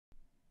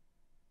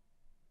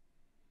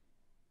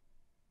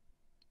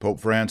Pope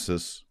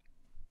Francis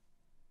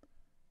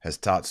has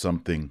taught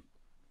something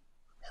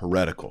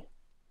heretical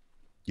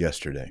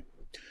yesterday.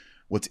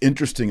 What's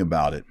interesting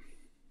about it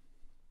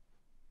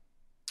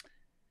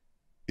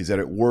is that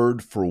it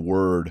word for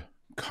word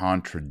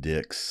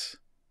contradicts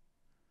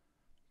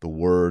the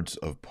words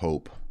of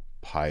Pope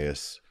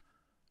Pius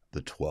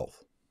XII.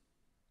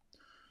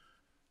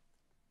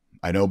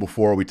 I know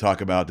before we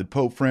talk about, did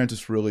Pope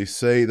Francis really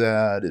say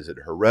that? Is it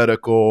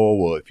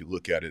heretical? Well, if you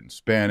look at it in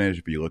Spanish,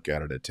 if you look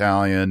at it in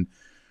Italian,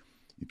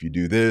 if you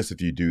do this,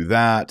 if you do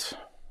that.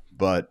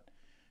 But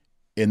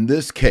in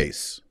this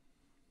case,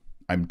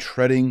 I'm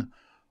treading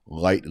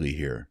lightly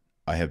here.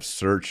 I have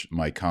searched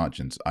my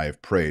conscience. I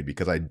have prayed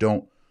because I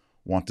don't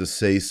want to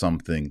say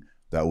something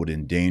that would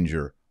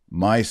endanger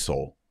my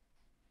soul,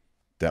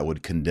 that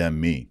would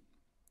condemn me.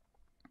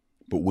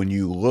 But when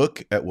you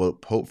look at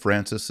what Pope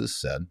Francis has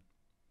said,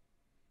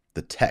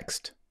 the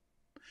text,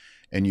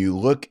 and you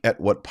look at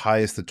what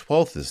Pius XII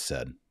has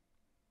said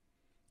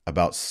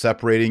about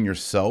separating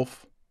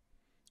yourself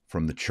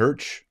from the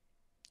church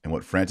and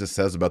what Francis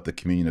says about the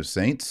communion of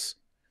saints,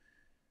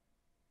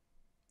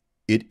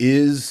 it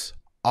is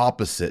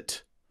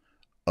opposite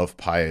of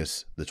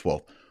Pius XII.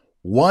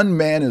 One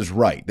man is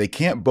right. They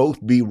can't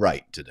both be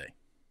right today.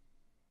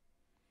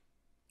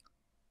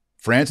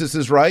 Francis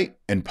is right,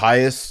 and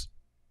Pius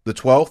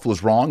XII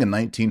was wrong in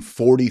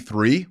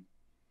 1943.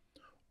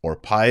 Or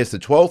Pius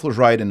XII was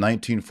right in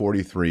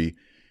 1943,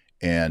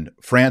 and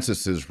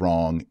Francis is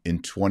wrong in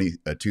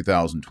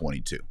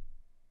 2022.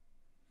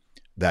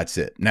 That's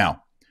it.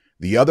 Now,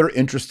 the other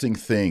interesting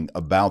thing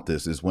about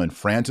this is when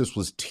Francis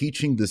was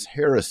teaching this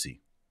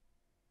heresy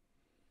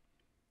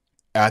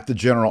at the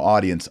general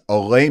audience, a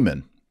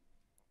layman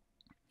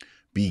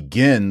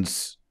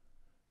begins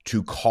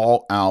to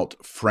call out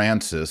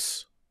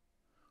Francis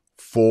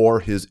for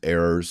his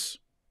errors.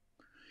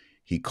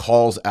 He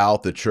calls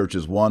out the church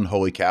as one,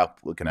 holy,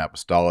 Catholic, and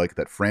apostolic,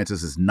 that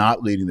Francis is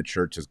not leading the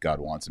church as God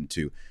wants him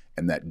to,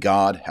 and that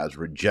God has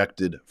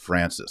rejected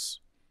Francis.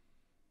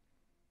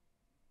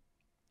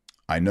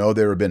 I know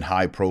there have been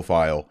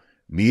high-profile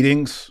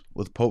meetings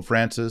with Pope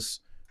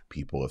Francis.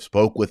 People have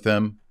spoke with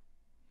him.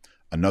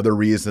 Another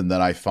reason that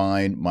I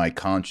find my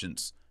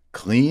conscience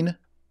clean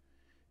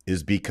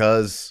is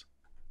because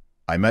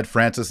I met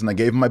Francis and I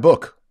gave him my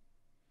book,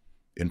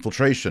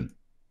 Infiltration.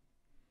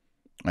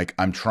 Like,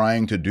 I'm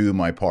trying to do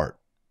my part.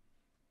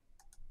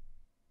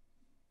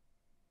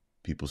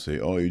 People say,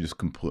 oh, you just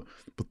complain.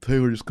 But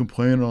Taylor just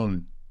complaining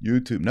on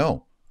YouTube.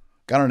 No.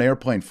 Got on an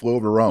airplane, flew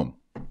over to Rome.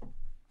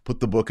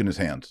 Put the book in his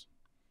hands.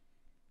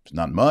 It's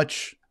not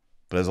much,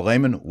 but as a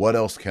layman, what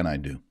else can I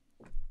do?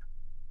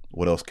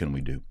 What else can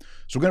we do?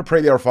 So we're going to pray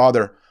the Our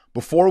Father.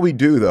 Before we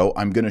do, though,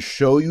 I'm going to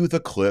show you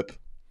the clip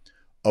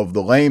of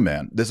the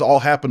layman. This all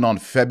happened on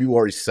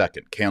February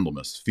 2nd,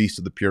 Candlemas, Feast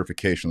of the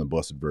Purification of the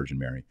Blessed Virgin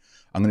Mary.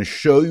 I'm going to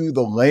show you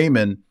the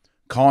layman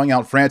calling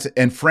out Francis,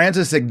 and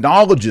Francis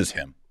acknowledges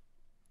him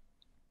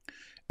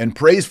and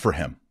prays for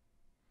him.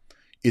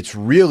 It's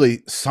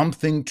really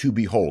something to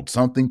behold,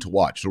 something to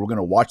watch. So we're going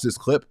to watch this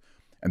clip,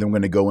 and then we're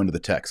going to go into the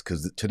text,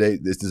 because today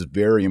this is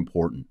very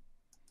important.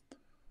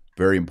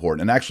 Very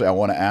important. And actually, I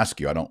want to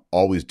ask you, I don't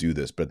always do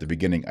this, but at the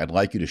beginning, I'd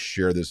like you to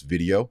share this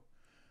video,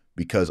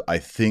 because I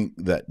think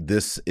that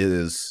this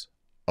is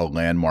a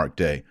landmark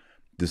day.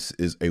 This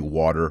is a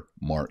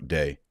watermark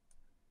day.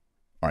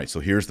 All right,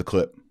 so here's the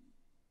clip.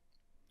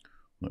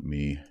 Let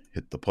me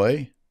hit the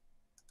play.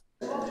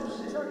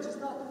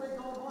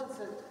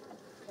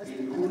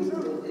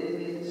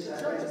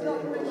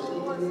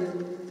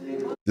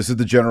 This is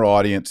the general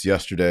audience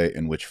yesterday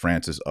in which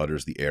Francis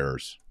utters the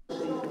errors.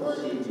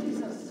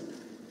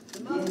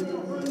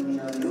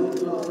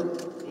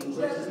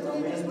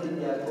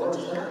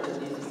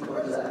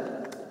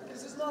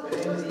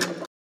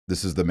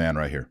 This is the man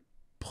right here,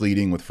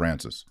 pleading with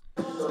Francis.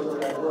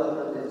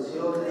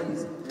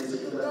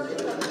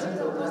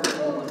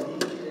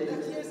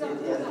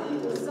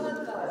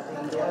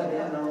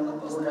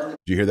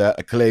 Do you hear that?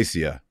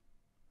 Ecclesia.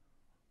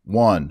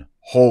 One,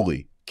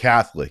 holy,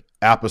 Catholic,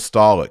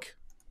 apostolic.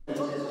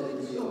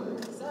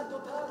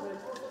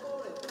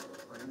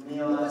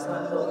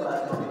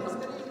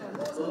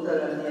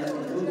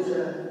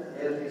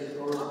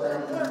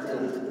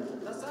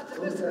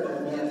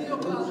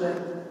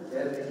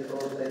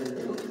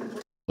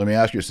 Let me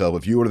ask yourself,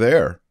 if you were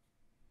there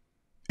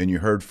and you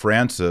heard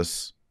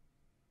Francis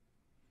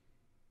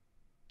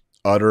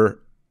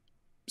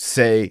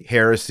say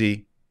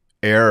heresy,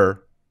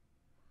 error,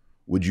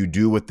 would you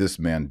do what this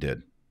man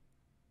did?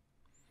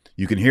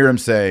 You can hear him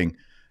saying,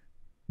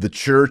 the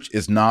church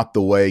is not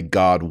the way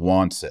God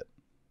wants it.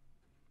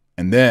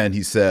 And then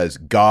he says,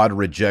 God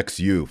rejects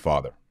you,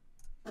 Father.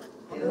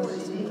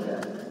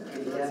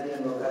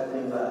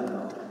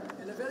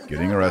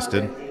 Getting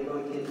arrested.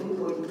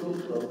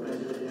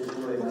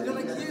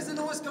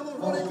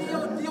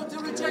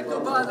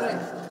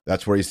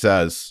 That's where he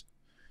says,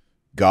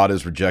 God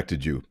has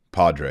rejected you,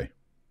 Padre,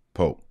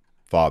 Pope,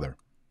 Father.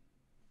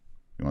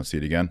 You want to see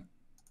it again?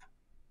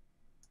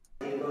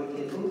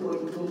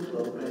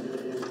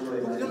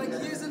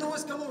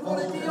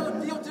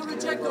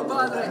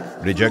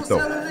 Rejecto.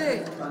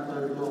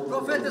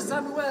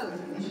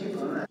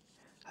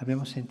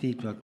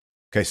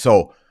 Okay,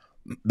 so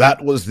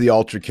that was the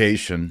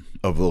altercation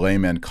of the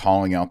layman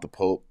calling out the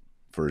Pope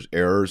for his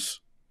errors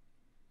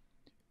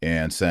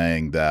and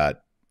saying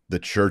that the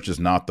church is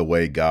not the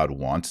way God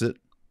wants it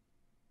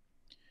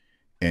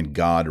and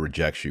God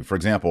rejects you. For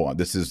example,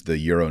 this is the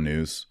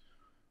Euronews,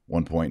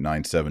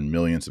 1.97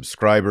 million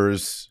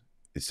subscribers.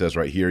 It says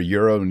right here,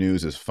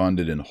 Euronews is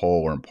funded in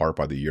whole or in part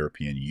by the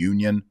European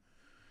Union.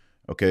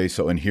 Okay,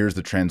 so, and here's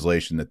the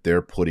translation that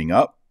they're putting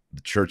up.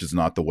 The church is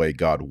not the way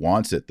God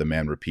wants it, the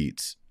man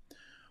repeats.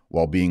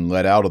 While being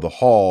led out of the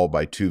hall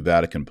by 2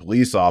 Vatican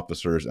police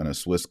officers and a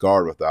Swiss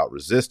guard without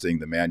resisting,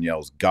 the man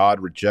yells, "God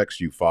rejects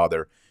you,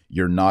 Father.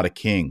 You're not a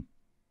king."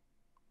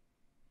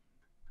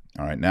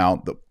 All right,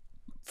 now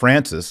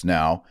Francis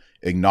now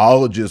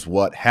acknowledges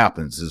what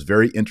happens. This is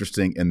very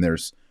interesting, and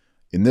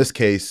in this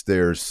case,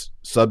 there's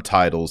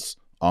subtitles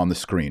on the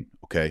screen,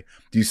 okay?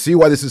 Do you see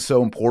why this is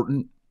so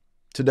important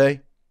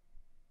today?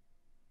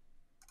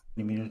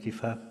 Minuti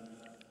fa,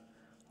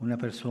 una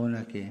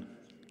persona che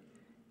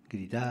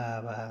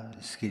gridava,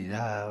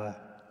 sgridava,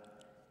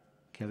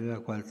 che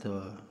aveva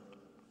qualche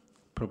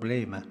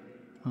problema,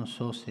 non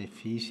so se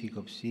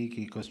fisico,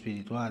 psichico,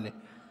 spirituale,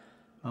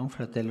 ma un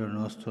fratello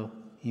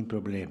nostro in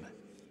problema.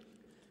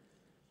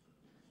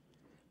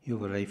 Io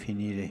vorrei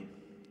finire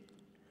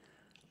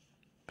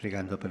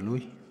pregando per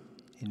lui,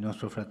 il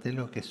nostro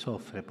fratello che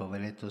soffre,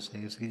 poveretto,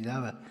 se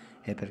sgridava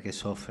è perché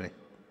soffre,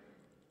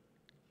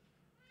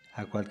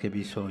 ha qualche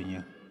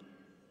bisogno,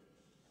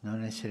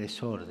 non essere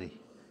sordi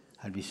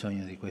al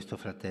bisogno di questo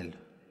fratello.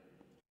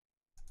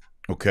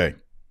 Okay,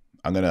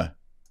 I'm going to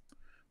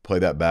play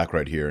that back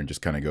right here and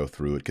just kind of go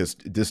through it, because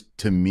this,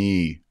 to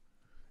me,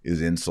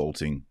 is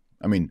insulting.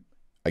 I mean,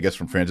 I guess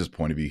from Francis'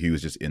 point of view, he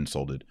was just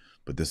insulted,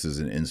 but this is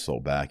an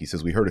insult back. He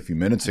says, we heard a few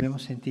minutes ago,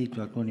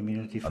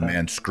 a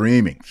man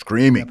screaming,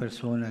 una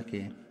persona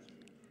che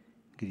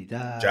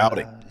gridava,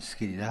 shouting.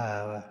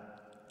 Sgridava,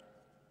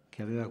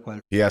 che aveva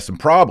qualche... He has some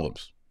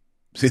problems.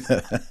 See,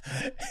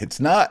 it's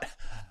not...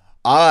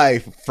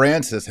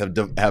 Francis,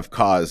 have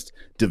caused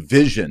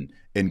division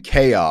and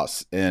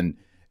chaos and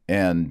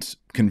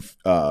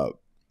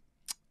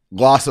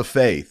loss of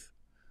faith.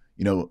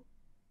 You know,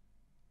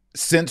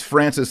 since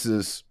Francis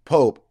is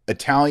Pope,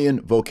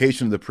 Italian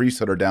vocation of the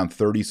priesthood are down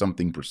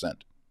 30-something%.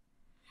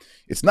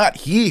 It's not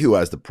he who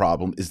has the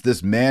problem, it's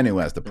this man who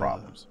has the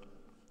problems.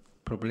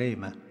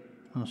 Problema,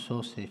 non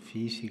so se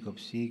fisico,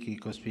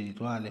 psichico,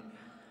 spirituale,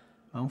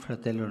 ma un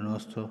fratello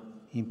nostro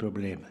in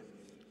problema.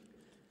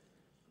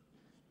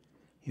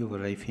 Io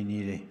vorrei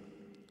finire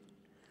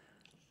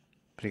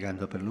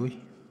pregando per lui,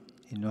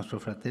 il nostro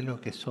fratello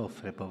che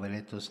soffre,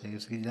 poveretto, se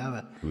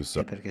sgridava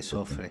è perché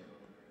soffre.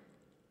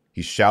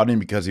 He's shouting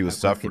because he was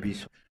suffering.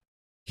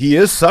 He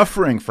is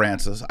suffering,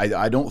 Francis.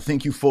 I don't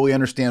think you fully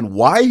understand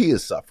why he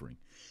is suffering.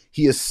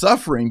 He is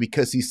suffering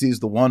because he sees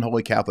the one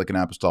Holy Catholic and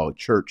Apostolic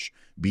Church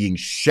being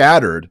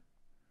shattered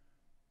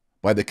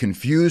by the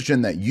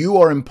confusion that you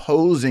are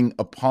imposing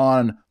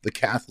upon the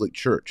Catholic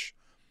Church.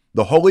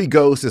 The Holy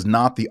Ghost is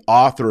not the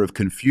author of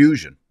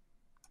confusion.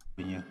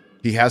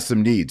 He has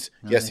some needs.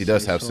 Yes, he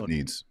does have some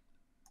needs.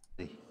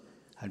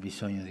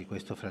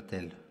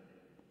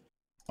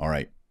 All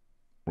right.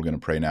 We're going to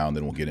pray now, and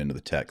then we'll get into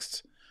the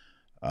texts.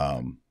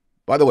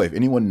 By the way, if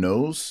anyone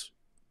knows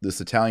this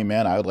Italian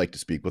man, I would like to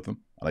speak with him.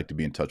 I'd like to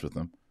be in touch with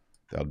him.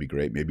 That would be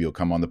great. Maybe he'll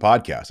come on the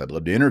podcast. I'd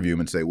love to interview him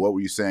and say, what were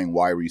you saying?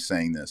 Why were you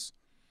saying this?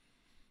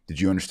 Did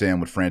you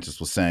understand what Francis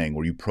was saying?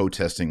 Were you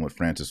protesting what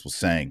Francis was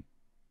saying?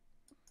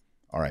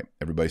 All right,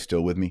 everybody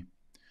still with me?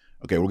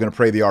 Okay, we're going to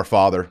pray the Our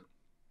Father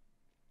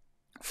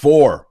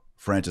for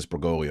Francis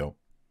Bergoglio.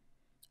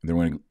 And then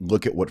we're going to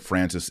look at what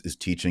Francis is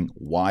teaching,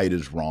 why it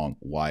is wrong,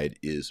 why it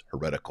is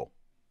heretical.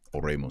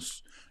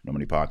 Oremus.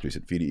 Nomine Patris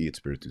et Filii et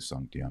Spiritus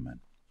Sancti. Amen.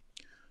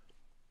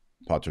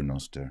 Pater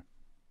noster,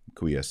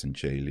 qui es in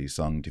caeli,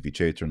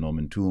 sanctificetur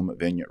nomen tuum,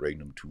 veniat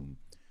regnum tuum,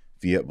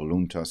 fiat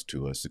voluntas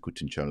tua,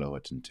 sicut in cielo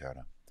et in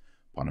terra.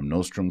 Panem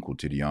nostrum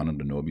quotidianum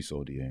de nobis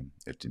hodie,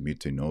 et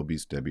dimitte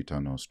nobis debita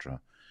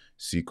nostra,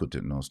 sicut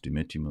et nos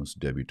dimittimus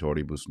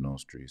debitoribus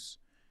nostris,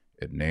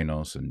 et ne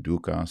nos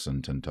inducas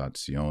in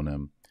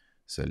tentationem,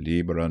 se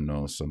libera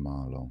nos a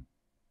malo.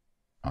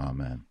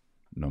 Amen.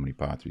 Nomine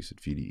Patris et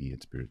Filii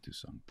et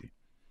Spiritus Sancti.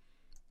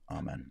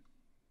 Amen.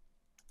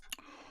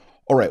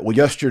 All right, well,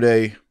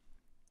 yesterday,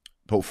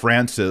 Pope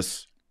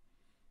Francis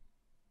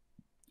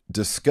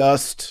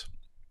discussed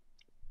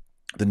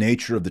the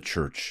nature of the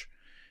church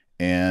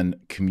and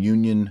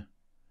communion,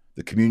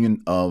 the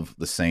communion of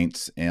the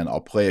saints. And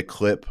I'll play a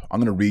clip. I'm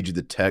going to read you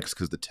the text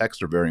because the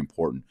texts are very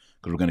important,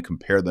 because we're going to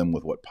compare them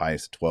with what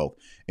Pius XII.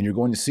 And you're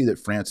going to see that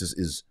Francis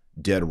is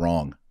dead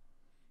wrong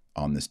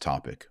on this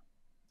topic.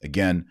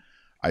 Again,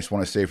 I just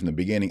want to say from the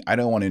beginning, I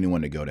don't want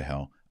anyone to go to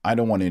hell. I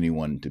don't want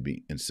anyone to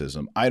be in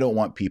schism. I don't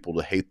want people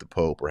to hate the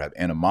Pope or have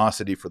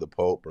animosity for the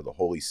Pope or the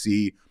Holy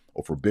See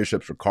or for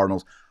bishops or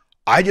cardinals.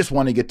 I just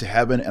want to get to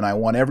heaven, and I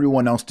want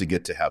everyone else to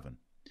get to heaven.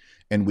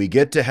 And we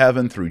get to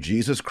heaven through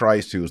Jesus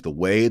Christ, who is the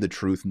way, the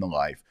truth, and the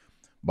life,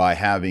 by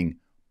having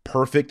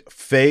perfect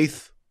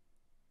faith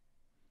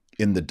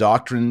in the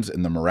doctrines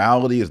and the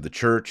morality of the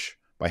church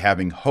by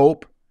having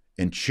hope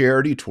and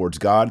charity towards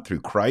God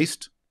through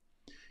Christ,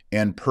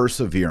 and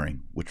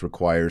persevering, which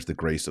requires the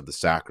grace of the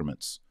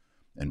sacraments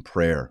and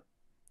prayer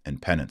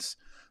and penance.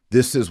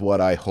 This is what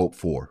I hope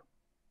for.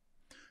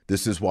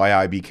 This is why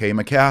I became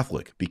a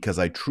Catholic, because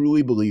I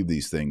truly believe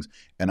these things,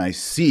 and I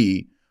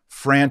see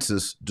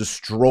Francis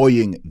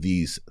destroying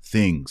these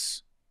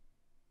things.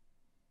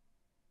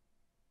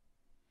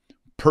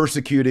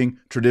 Persecuting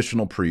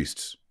traditional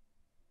priests,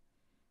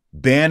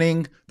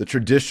 banning the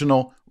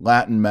traditional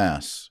Latin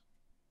Mass.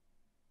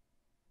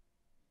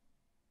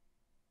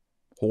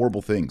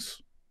 Horrible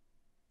things.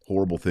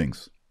 Horrible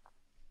things.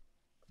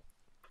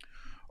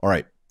 All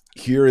right,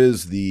 here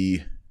is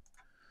the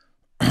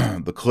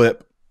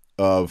clip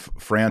of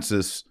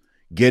Francis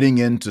getting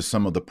into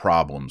some of the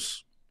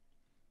problems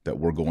that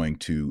we're going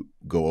to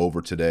go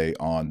over today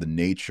on the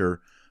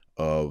nature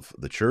of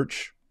the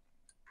church.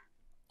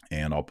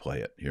 And I'll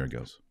play it. Here it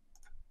goes.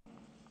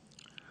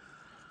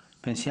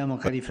 Pensiamo,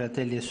 cari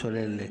fratelli e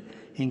sorelle,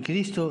 in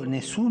Cristo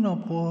nessuno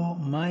può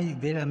mai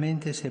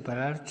veramente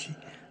separarci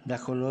da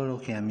coloro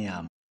che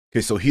amiamo.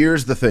 Okay, so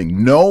here's the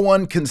thing. No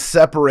one can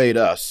separate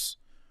us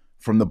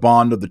from the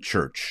bond of the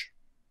church.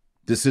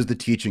 This is the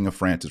teaching of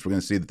Francis. We're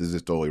going to see that this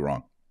is totally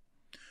wrong.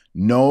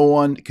 No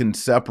one can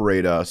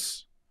separate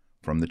us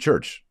from the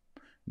church.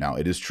 Now,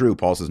 it is true.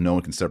 Paul says no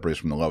one can separate us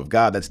from the love of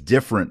God. That's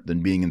different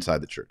than being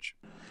inside the church.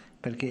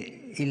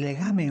 Perché il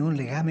legame è un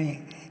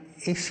legame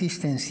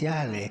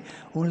esistenziale,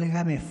 un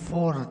legame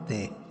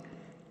forte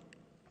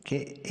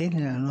che è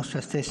nella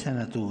nostra stessa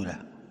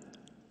natura.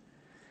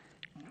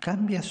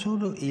 Cambia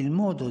solo il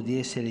modo di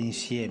essere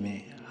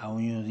insieme a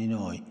ognuno di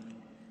noi,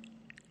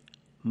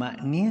 ma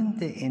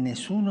niente e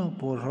nessuno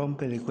può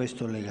rompere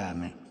questo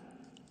legame.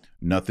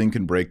 Nothing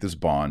can break this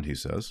bond, he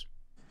says.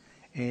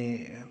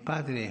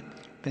 Padre,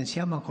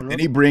 pensiamo a coloro...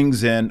 And he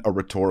brings in a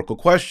rhetorical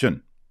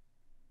question.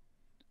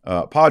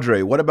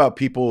 Padre, what about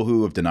people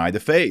who have denied the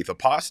faith,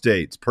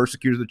 apostates,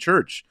 persecutors of the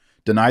church,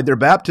 denied their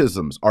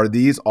baptisms? Are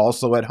these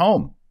also at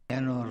home?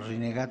 Hanno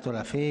rinnegato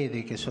la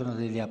fede, che sono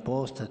degli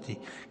apostati,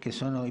 che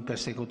sono i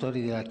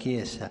persecutori della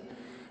Chiesa,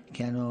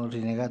 che hanno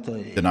rinnegato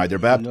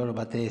il loro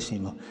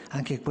battesimo.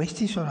 Anche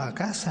questi sono a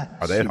casa?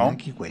 Are they at home?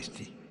 Anche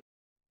questi.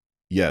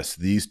 Yes,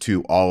 these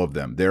two, all of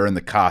them. They're in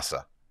the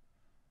casa.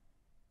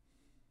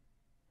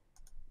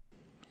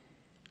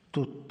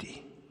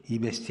 Tutti. I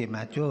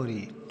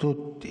bestemmatori,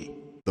 tutti.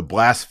 The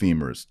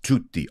blasphemers,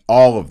 tutti,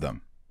 all of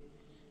them.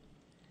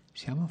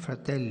 Siamo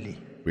fratelli.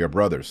 We are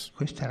brothers.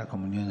 Questa è la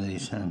comunione dei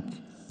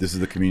santi. This is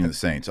the communion of the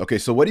saints. Okay,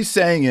 so what he's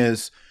saying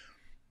is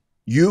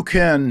you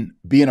can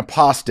be an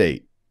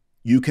apostate.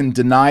 You can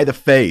deny the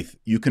faith.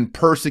 You can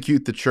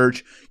persecute the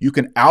church. You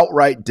can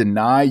outright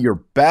deny your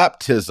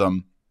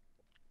baptism,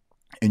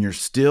 and you're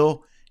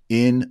still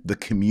in the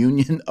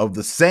communion of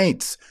the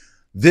saints.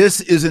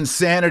 This is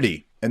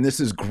insanity, and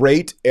this is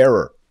great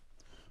error.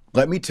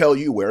 Let me tell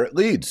you where it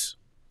leads.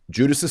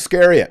 Judas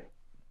Iscariot,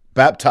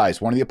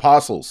 baptized, one of the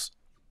apostles.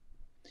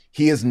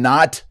 He is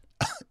not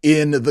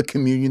in the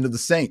communion of the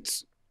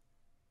saints.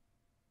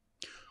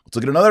 Let's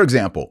look at another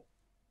example.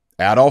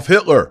 Adolf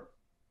Hitler.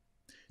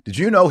 Did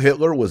you know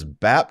Hitler was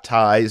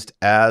baptized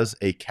as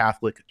a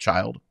Catholic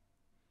child?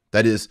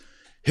 That is,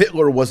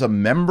 Hitler was a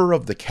member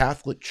of the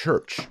Catholic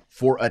Church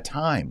for a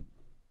time.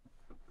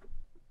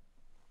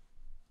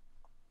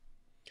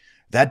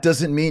 That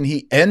doesn't mean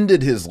he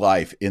ended his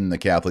life in the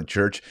Catholic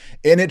Church,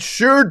 and it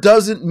sure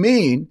doesn't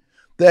mean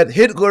that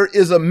Hitler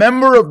is a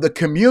member of the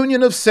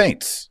communion of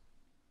saints,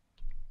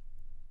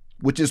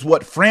 which is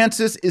what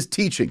Francis is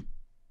teaching.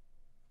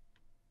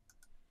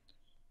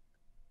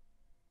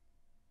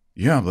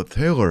 Yeah, but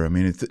Taylor, I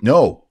mean,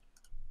 no.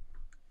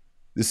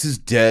 This is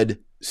dead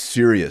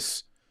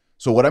serious.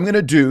 So what I'm going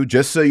to do,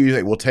 just so you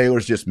say, well,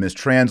 Taylor's just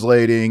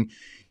mistranslating,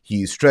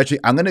 he's stretching,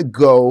 I'm going to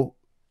go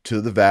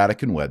to the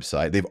Vatican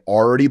website. They've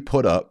already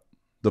put up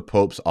the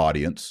Pope's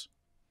audience.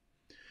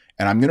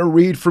 And I'm going to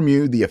read from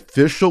you the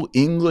official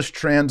English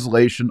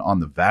translation on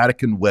the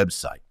Vatican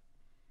website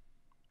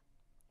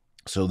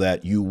so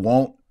that you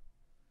won't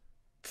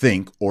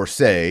think or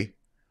say,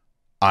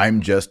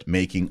 I'm just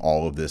making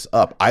all of this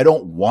up. I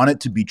don't want it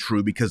to be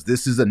true because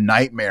this is a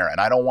nightmare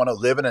and I don't want to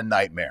live in a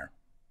nightmare.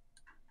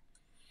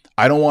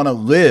 I don't want to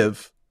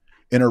live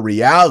in a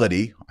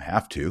reality, I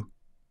have to,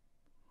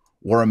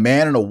 where a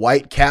man in a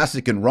white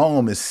cassock in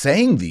Rome is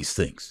saying these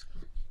things.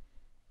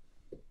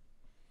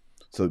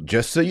 So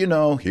just so you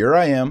know, here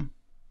I am,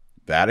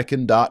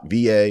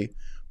 Vatican.va,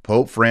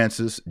 Pope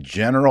Francis,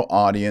 general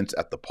audience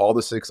at the Paul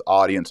VI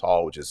Audience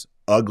Hall, which is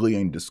ugly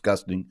and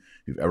disgusting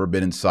if you've ever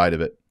been inside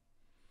of it.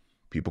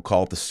 People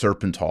call it the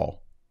Serpent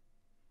Hall.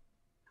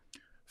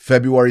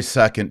 February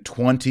 2nd,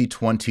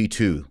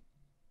 2022.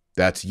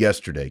 That's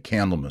yesterday,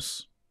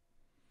 Candlemas.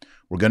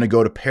 We're going to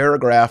go to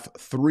paragraph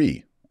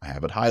 3. I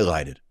have it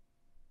highlighted.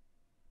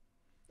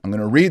 I'm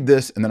going to read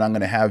this, and then I'm going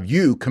to have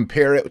you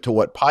compare it to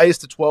what Pius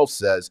XII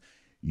says.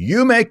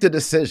 You make the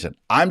decision.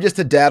 I'm just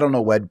a dad on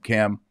a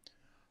webcam.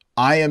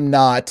 I am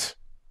not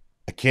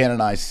a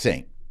canonized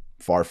saint.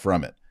 Far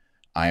from it.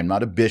 I am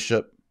not a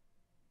bishop.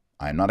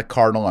 I am not a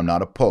cardinal. I'm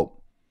not a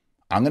pope.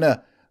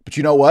 But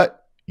you know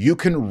what? You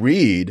can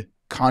read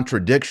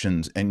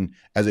contradictions, and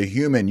as a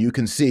human, you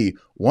can see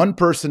one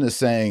person is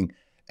saying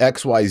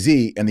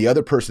XYZ and the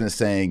other person is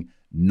saying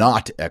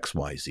not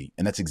XYZ.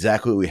 And that's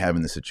exactly what we have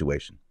in this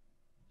situation.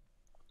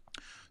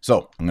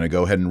 So I'm going to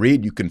go ahead and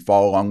read. You can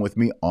follow along with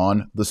me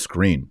on the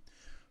screen.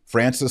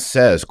 Francis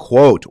says,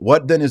 quote,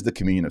 "What then is the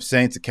communion of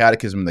saints? The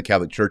Catechism of the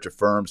Catholic Church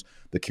affirms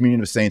the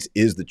communion of saints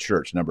is the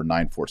church," number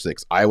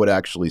 946. I would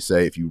actually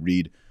say, if you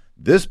read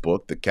this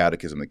book, the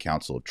Catechism of the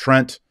Council of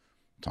Trent,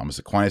 Thomas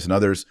Aquinas and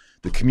others,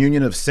 the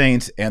communion of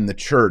saints and the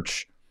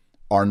church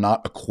are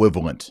not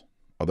equivalent.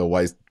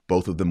 Otherwise,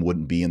 both of them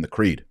wouldn't be in the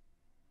creed.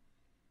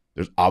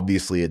 There's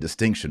obviously a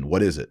distinction.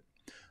 What is it?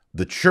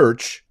 The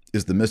church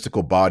is the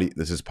mystical body,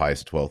 this is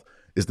Pius XII,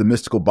 is the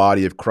mystical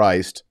body of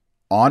Christ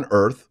on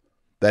earth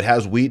that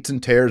has wheats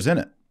and tares in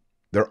it.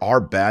 There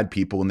are bad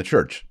people in the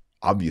church,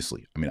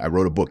 obviously. I mean, I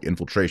wrote a book,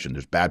 Infiltration.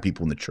 There's bad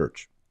people in the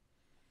church.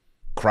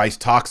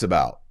 Christ talks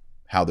about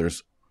how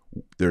there's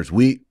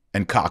wheat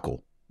and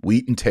cockle,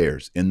 wheat and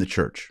tares in the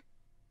church.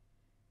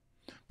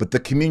 But the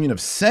communion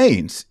of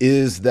saints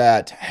is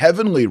that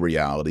heavenly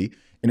reality,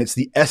 and it's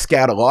the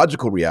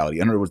eschatological reality.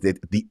 In other words,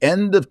 at the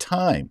end of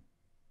time,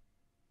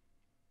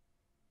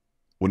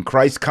 when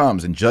Christ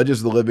comes and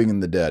judges the living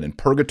and the dead, and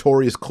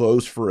purgatory is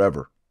closed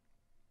forever,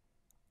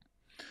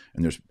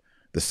 and there's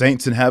the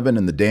saints in heaven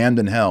and the damned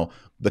in hell,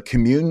 the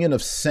communion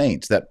of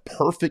saints, that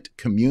perfect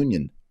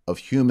communion of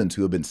humans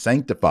who have been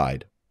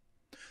sanctified,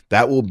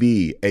 that will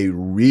be a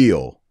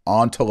real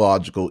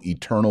ontological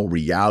eternal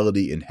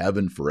reality in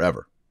heaven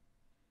forever.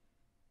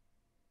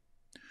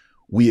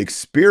 We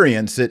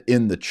experience it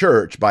in the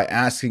church by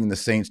asking the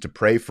saints to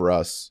pray for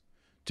us,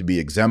 to be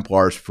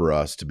exemplars for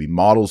us, to be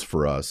models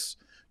for us,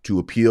 to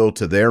appeal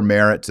to their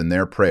merits and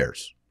their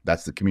prayers.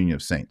 That's the communion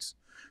of saints.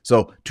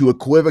 So to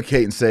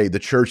equivocate and say the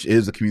church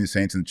is the communion of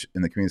saints and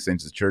the communion of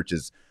saints of the church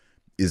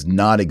is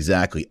not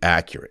exactly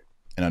accurate.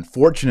 And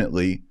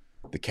unfortunately,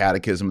 the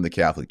Catechism of the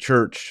Catholic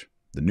Church,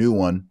 the new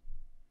one,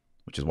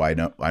 which is why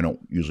I don't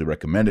usually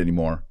recommend it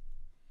anymore,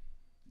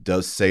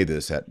 does say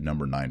this at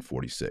number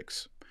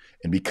 946.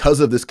 And because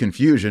of this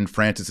confusion,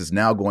 Francis is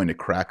now going to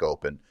crack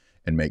open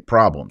and make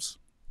problems.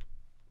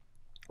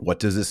 What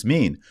does this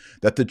mean?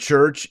 That the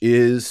church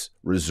is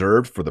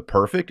reserved for the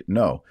perfect?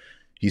 No.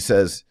 He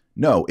says,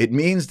 no, it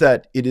means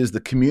that it is the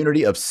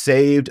community of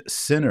saved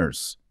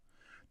sinners.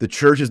 The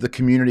church is the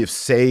community of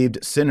saved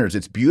sinners.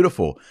 It's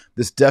beautiful.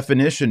 This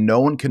definition, no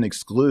one can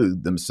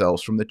exclude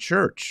themselves from the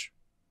church.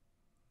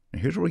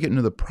 And here's where we get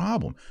into the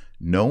problem.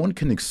 No one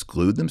can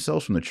exclude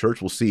themselves from the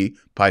church. We'll see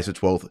Pius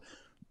XII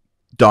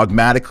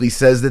dogmatically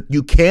says that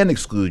you can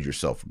exclude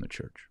yourself from the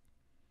church.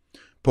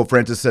 Pope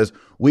Francis says,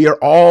 we are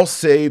all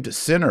saved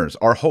sinners.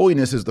 Our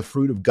holiness is the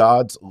fruit of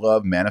God's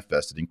love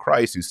manifested in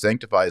Christ, who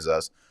sanctifies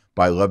us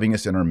by loving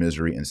us in our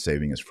misery and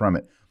saving us from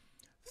it.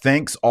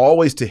 Thanks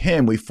always to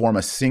him, we form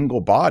a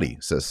single body,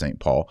 says St.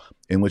 Paul,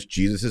 in which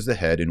Jesus is the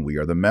head and we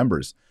are the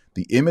members.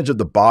 The image of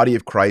the body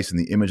of Christ and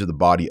the image of the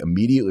body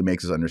immediately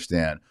makes us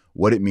understand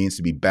what it means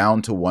to be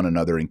bound to one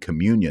another in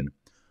communion.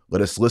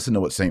 Let us listen to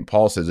what St.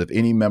 Paul says. If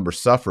any member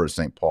suffers,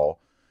 St.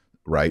 Paul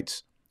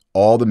writes,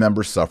 all the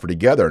members suffer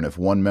together. And if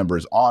one member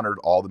is honored,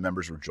 all the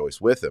members rejoice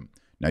with him.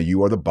 Now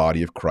you are the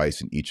body of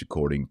Christ, and each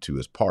according to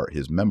his part,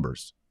 his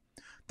members.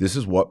 This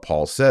is what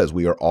Paul says.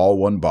 We are all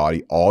one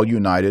body, all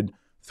united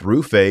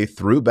through faith,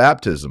 through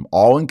baptism,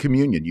 all in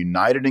communion,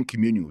 united in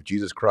communion with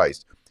Jesus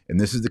Christ. And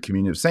this is the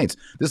communion of saints.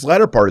 This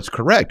latter part is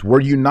correct.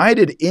 We're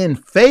united in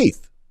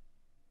faith.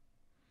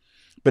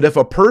 But if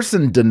a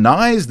person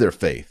denies their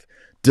faith,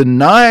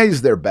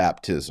 denies their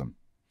baptism,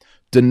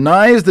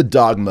 denies the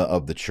dogma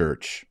of the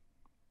church,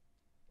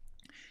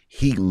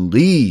 he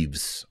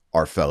leaves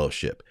our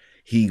fellowship.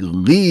 He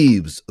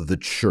leaves the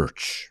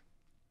church.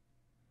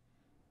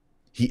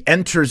 He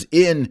enters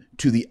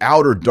into the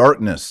outer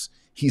darkness.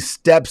 He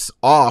steps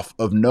off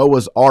of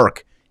Noah's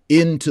Ark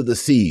into the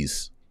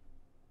seas.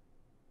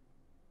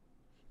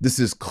 This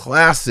is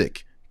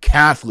classic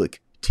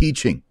Catholic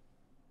teaching.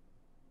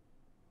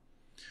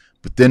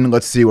 But then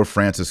let's see where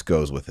Francis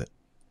goes with it.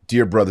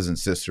 Dear brothers and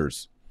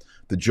sisters,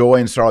 the joy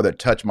and sorrow that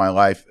touch my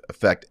life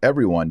affect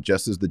everyone,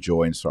 just as the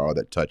joy and sorrow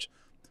that touch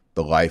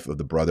the life of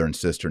the brother and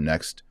sister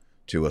next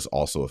to us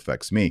also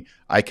affects me.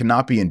 I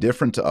cannot be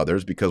indifferent to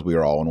others because we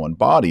are all in one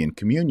body in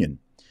communion.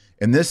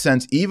 In this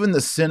sense, even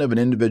the sin of an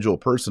individual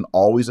person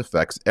always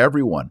affects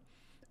everyone,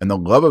 and the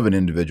love of an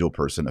individual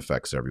person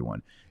affects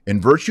everyone.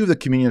 In virtue of the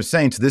communion of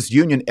saints, this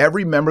union,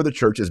 every member of the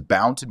church is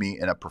bound to me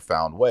in a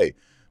profound way.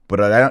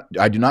 But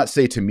I do not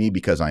say to me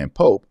because I am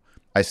Pope.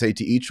 I say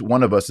to each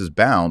one of us is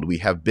bound. We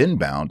have been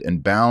bound,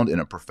 and bound in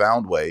a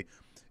profound way.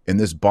 And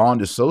this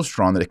bond is so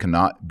strong that it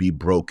cannot be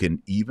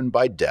broken even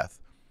by death.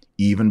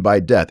 Even by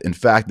death. In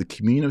fact, the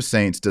communion of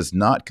saints does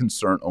not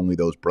concern only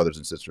those brothers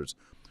and sisters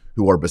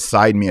who are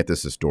beside me at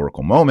this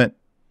historical moment,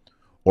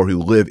 or who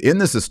live in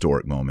this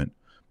historic moment,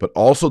 but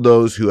also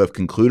those who have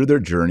concluded their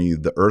journey,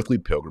 the earthly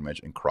pilgrimage,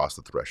 and crossed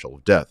the threshold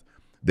of death.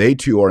 They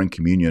too are in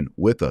communion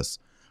with us.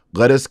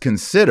 let us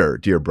consider,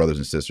 dear brothers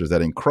and sisters,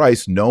 that in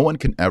Christ no one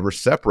can ever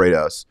separate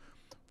us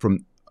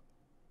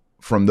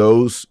from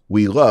those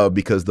we love,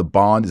 because the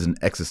bond is an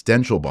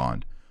existential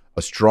bond,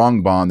 a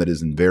strong bond that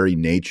is in very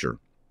nature.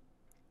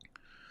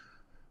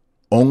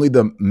 Only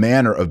the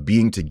manner of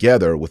being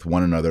together with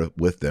one another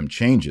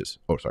changes.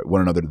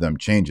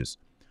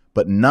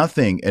 But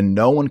nothing and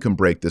no one can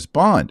break this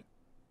bond.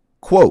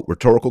 Quote,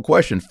 rhetorical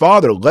question.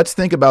 Father, let's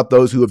think about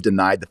those who have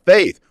denied the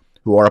faith,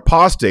 who are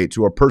apostates,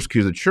 who are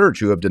persecutors of the church,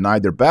 who have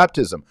denied their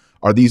baptism.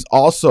 Are these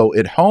also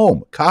at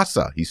home?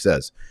 Casa, he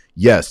says.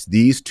 Yes,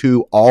 these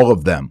two, all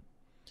of them.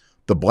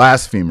 The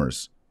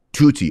blasphemers,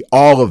 tutti,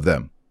 all of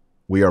them.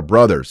 We are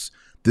brothers.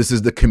 This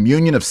is the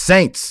communion of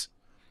saints.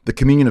 The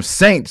communion of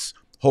saints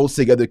holds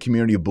together the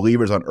community of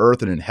believers on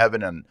earth and in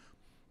heaven, and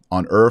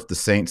on earth the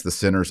saints, the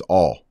sinners,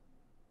 all.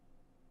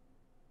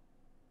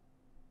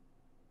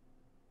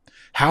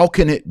 How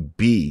can it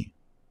be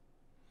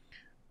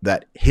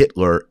that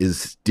Hitler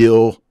is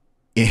still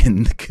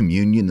in the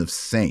communion of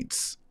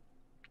saints,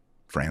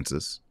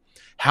 Francis?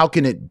 How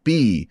can it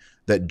be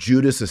that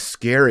Judas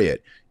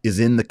Iscariot is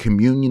in the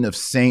communion of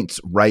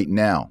saints right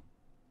now?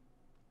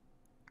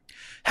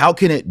 How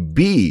can it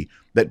be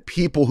that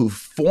people who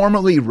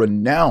formally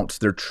renounce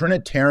their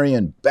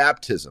Trinitarian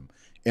baptism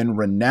and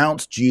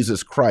renounce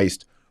Jesus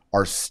Christ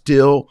are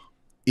still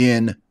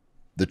in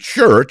the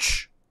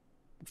church,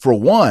 for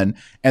one,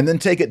 and then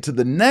take it to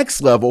the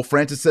next level?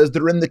 Francis says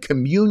they're in the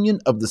communion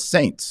of the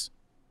saints.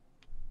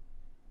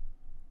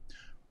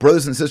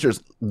 Brothers and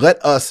sisters,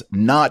 let us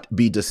not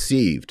be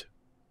deceived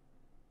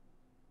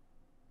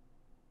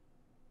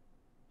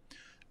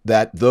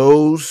that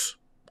those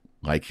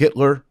like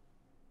Hitler,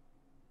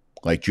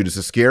 like Judas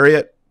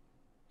Iscariot,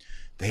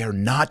 they are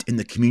not in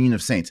the communion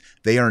of saints.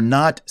 They are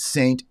not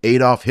Saint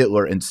Adolf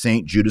Hitler and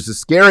Saint Judas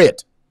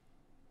Iscariot.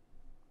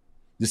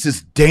 This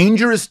is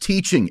dangerous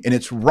teaching, and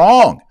it's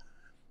wrong,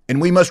 and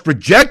we must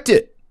reject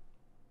it.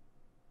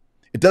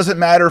 It doesn't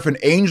matter if an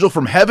angel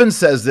from heaven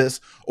says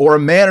this or a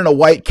man in a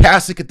white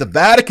cassock at the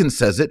Vatican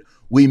says it.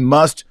 We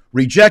must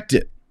reject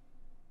it.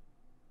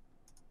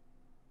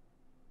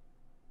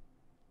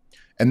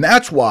 And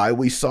that's why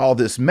we saw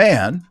this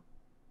man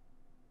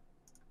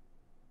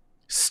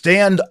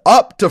stand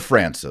up to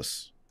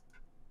Francis.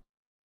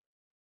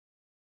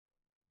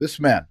 This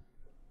man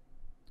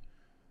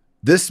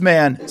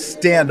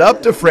stand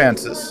up to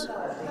Francis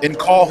and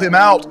call him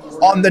out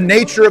on the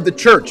nature of the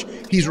church.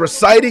 He's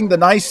reciting the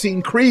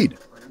Nicene Creed.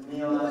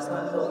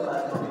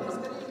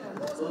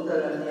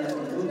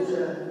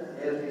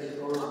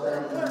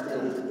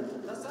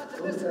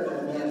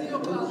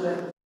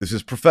 This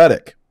is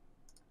prophetic.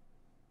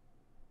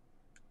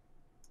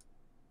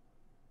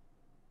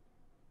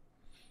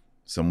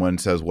 Someone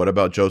says, what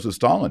about Joseph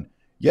Stalin?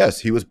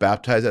 Yes, he was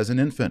baptized as an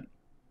infant,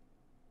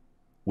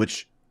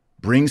 which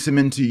brings him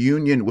into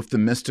union with the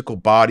mystical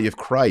body of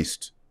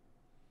Christ.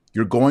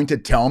 You're going to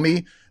tell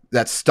me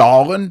that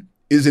Stalin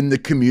is in the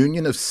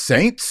communion of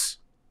saints?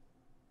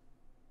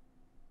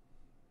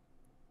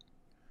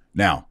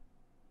 Now,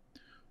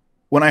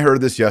 when I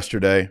heard this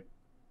yesterday,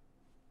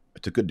 I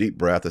took a deep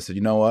breath. I said,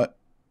 you know what?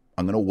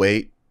 I'm going to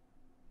wait.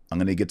 I'm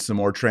going to get some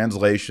more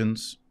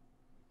translations.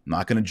 I'm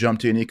not going to jump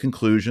to any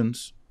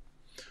conclusions.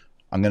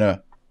 I'm going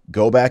to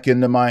go back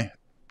into my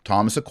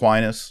Thomas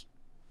Aquinas.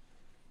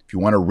 If you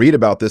want to read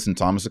about this in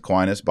Thomas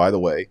Aquinas, by the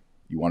way,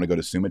 you want to go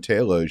to Summa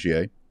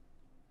Theologiae,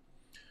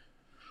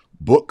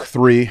 Book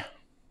 3,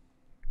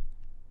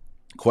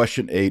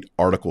 Question 8,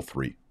 Article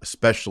 3,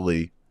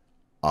 especially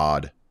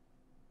odd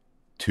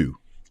 2,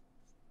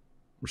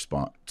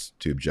 response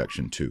to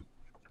objection 2.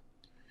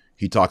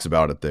 He talks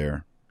about it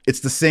there. It's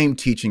the same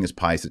teaching as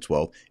Pius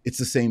XII. It's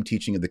the same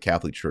teaching of the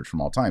Catholic Church from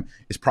all time.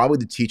 It's probably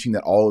the teaching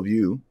that all of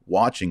you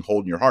watching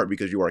hold in your heart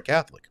because you are a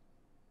Catholic.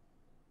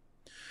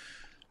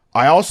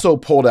 I also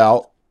pulled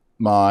out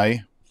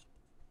my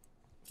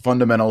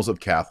Fundamentals of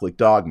Catholic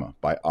Dogma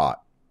by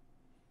Ott.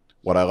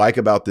 What I like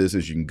about this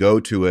is you can go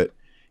to it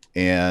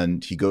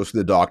and he goes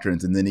through the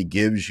doctrines and then he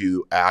gives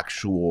you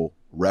actual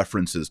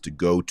references to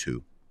go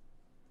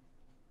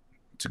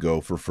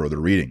for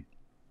further reading.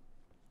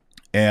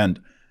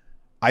 And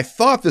I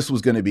thought this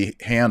was going to be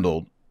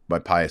handled by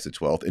Pius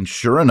XII, and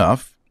sure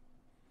enough,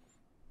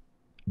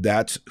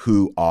 that's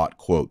who Ott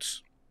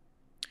quotes.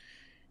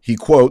 He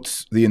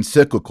quotes the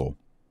encyclical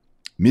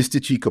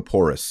Mystici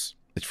Corporis.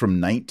 It's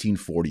from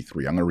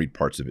 1943. I'm going to read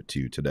parts of it to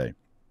you today.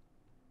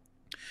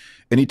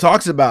 And he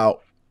talks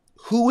about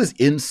who is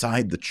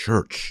inside the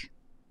church.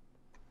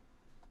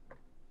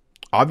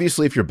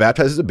 Obviously, if you're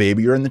baptized as a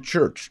baby, you're in the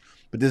church.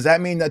 But does that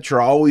mean that you're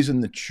always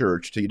in the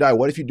church till you die?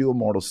 What if you do a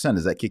mortal sin?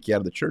 Does that kick you out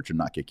of the church or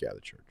not kick you out of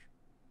the church?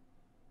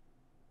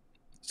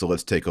 So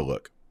let's take a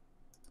look.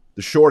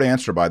 The short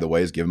answer, by the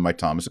way, is given by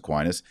Thomas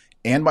Aquinas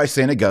and by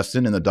St.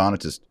 Augustine in the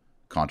Donatist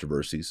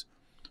controversies.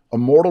 A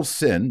mortal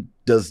sin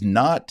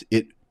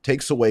it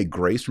takes away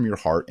grace from your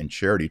heart and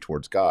charity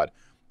towards God,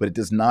 but it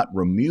does not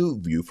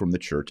remove you from the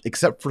church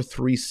except for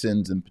 3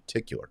 sins in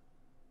particular: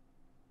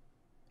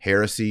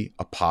 heresy,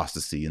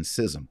 apostasy, and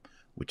schism,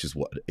 which is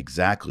what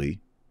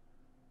exactly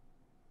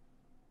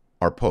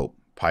our Pope,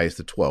 Pius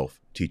XII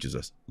teaches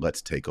us. Let's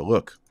take a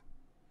look.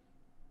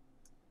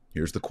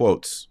 Here's the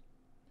quotes.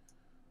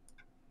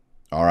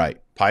 All right,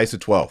 Pius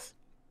XII.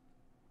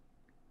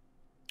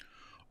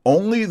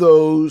 Only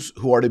those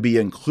who are to be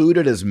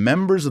included as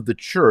members of the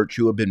church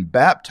who have been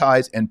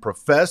baptized and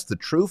profess the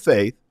true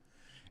faith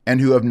and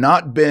who have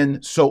not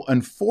been so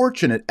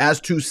unfortunate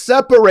as to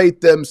separate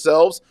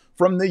themselves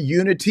from the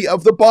unity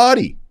of the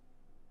body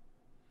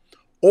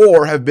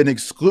or have been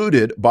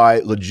excluded by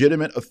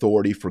legitimate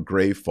authority for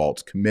grave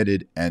faults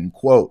committed, end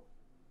quote.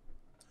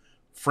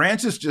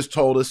 Francis just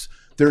told us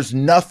there's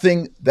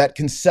nothing that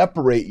can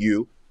separate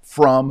you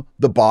from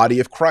the body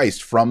of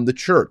Christ, from the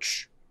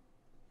church.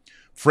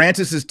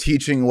 Francis is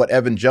teaching what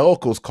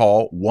evangelicals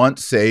call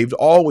once saved,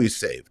 always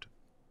saved.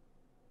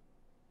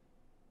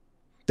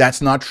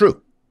 That's not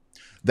true.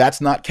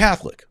 That's not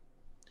Catholic.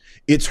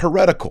 It's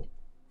heretical.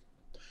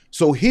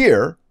 So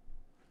here,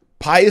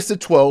 Pius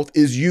XII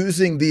is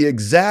using the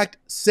exact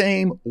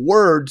same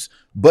words,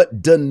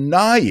 but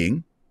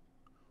denying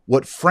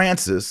what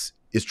Francis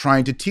is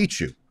trying to teach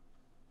you.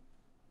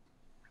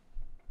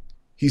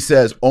 He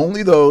says,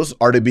 only those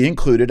are to be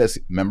included as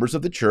members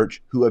of the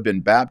church who have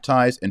been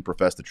baptized and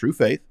profess the true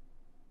faith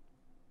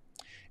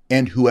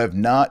and who have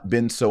not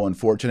been so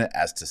unfortunate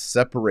as to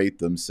separate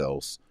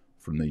themselves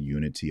from the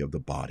unity of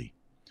the body.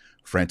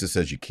 Francis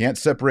says you can't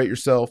separate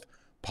yourself.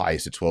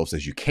 Pius XII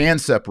says you can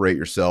separate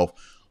yourself.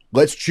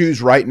 Let's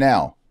choose right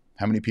now.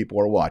 How many people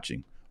are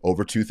watching?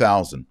 Over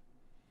 2,000.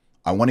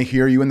 I want to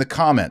hear you in the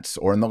comments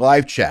or in the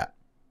live chat.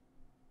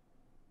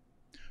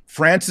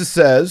 Francis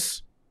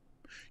says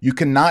you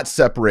cannot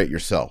separate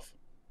yourself.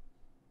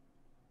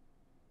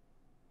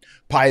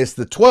 Pius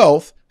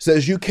XII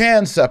says you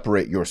can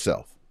separate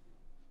yourself.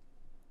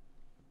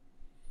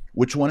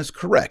 Which one is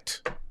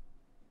correct?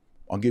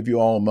 I'll give you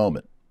all a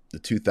moment. The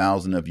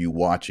 2,000 of you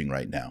watching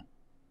right now.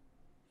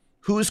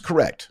 Who is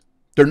correct?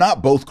 They're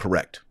not both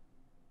correct.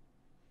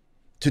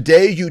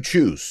 Today you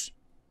choose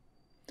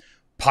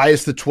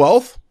Pius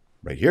XII,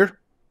 right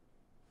here,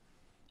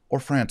 or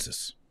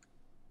Francis.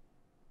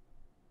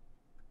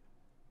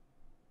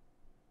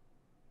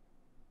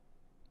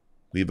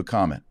 Leave a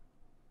comment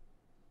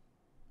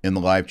in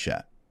the live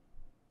chat.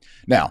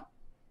 Now,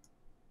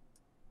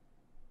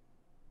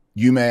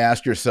 you may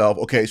ask yourself,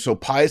 okay, so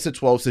Pius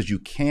XII says you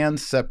can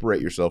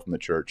separate yourself from the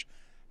church.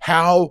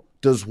 How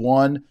does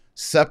one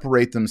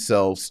separate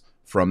themselves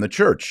from the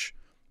church?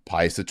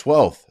 Pius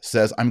XII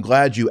says, I'm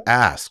glad you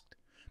asked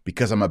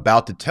because I'm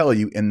about to tell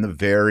you in the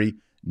very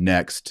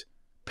next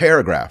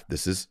paragraph.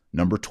 This is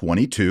number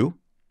 22.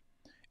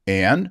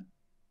 And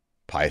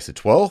Pius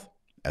XII,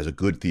 as a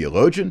good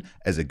theologian,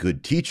 as a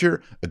good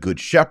teacher, a good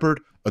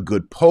shepherd, a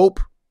good pope,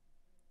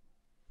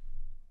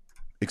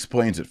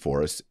 explains it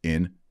for us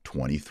in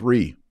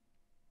 23.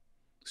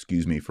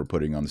 Excuse me for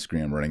putting on the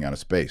screen. I'm running out of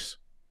space.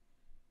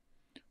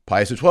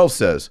 Pius XII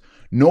says,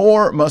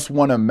 nor must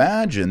one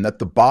imagine that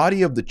the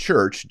body of the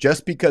church,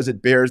 just because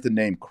it bears the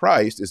name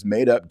Christ, is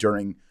made up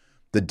during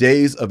the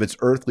days of its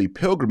earthly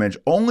pilgrimage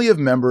only of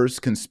members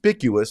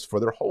conspicuous for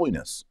their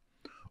holiness,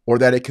 or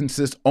that it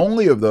consists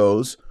only of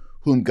those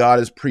whom God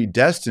has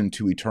predestined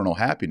to eternal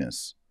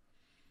happiness.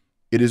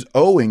 It is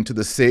owing to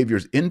the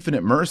Savior's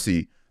infinite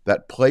mercy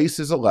that place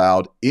is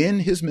allowed in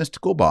his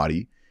mystical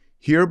body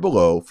here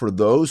below for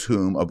those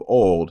whom of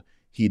old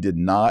he did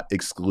not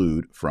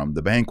exclude from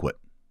the banquet.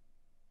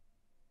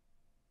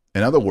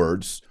 In other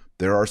words,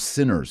 there are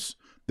sinners.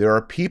 There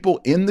are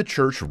people in the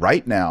church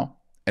right now,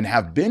 and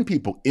have been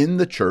people in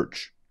the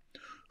church,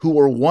 who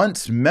were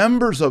once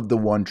members of the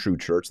one true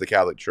church, the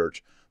Catholic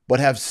Church,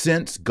 but have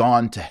since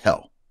gone to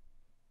hell.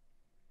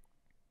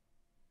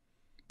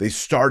 They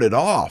started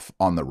off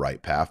on the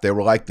right path. They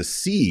were like the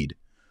seed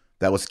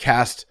that was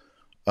cast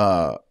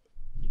by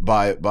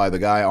the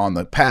guy on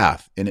the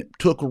path, and it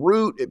took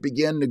root. It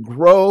began to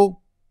grow.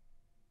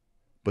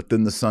 But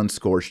then the sun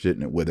scorched it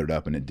and it withered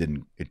up and it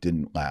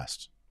didn't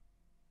last.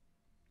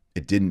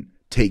 It didn't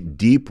take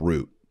deep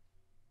root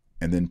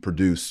and then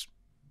produce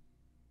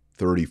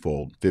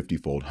 30-fold,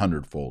 50-fold,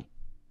 100-fold,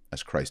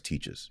 as Christ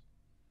teaches.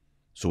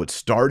 So it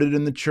started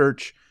in the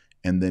church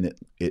and then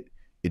it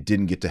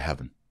didn't get to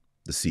heaven,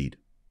 the seed.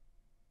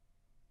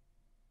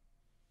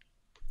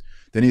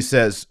 Then he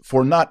says,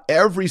 for not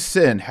every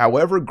sin,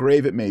 however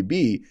grave it may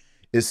be,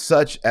 is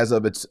such as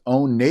of its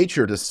own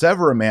nature to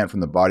sever a man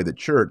from the body of the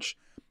church,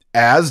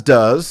 as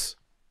does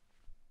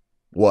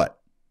what?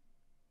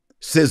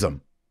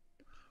 Schism,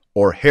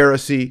 or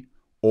heresy,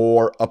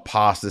 or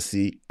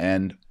apostasy,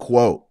 end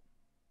quote.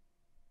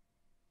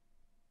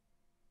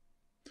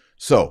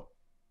 So,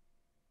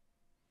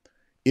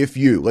 if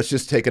you, let's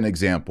just take an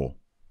example.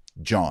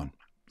 John,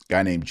 a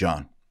guy named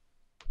John.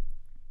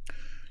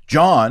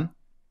 John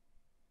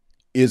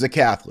is a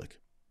Catholic.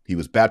 He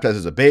was baptized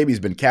as a baby. He's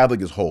been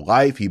Catholic his whole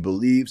life. He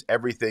believes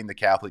everything the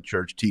Catholic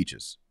Church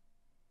teaches.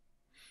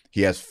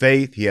 He has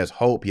faith, he has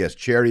hope, he has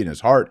charity in his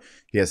heart,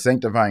 he has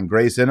sanctifying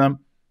grace in him.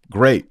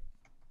 Great.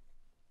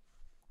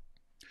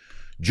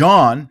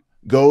 John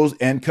goes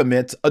and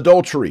commits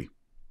adultery.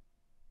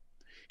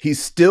 He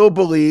still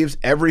believes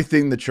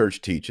everything the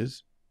church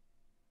teaches.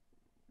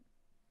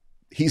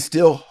 he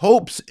still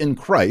hopes in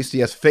Christ. He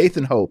has faith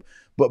and hope.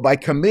 But by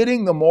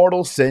committing the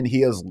mortal sin,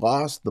 he has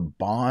lost the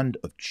bond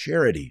of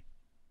charity.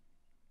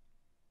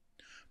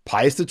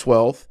 Pius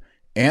XII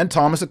and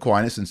Thomas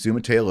Aquinas in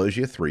Summa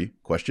Theologia 3,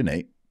 question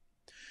 8,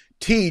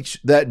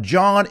 teach that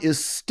John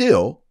is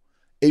still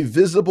a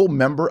visible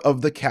member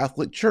of the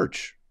Catholic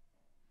Church.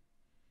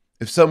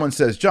 If someone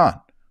says,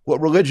 John,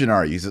 what religion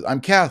are you? He says,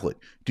 I'm Catholic.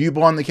 Do you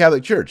belong to the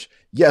Catholic Church?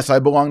 Yes, I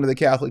belong to the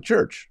Catholic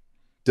Church.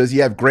 Does he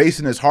have grace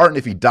in his heart? And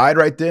if he died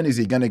right then, is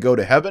he going to go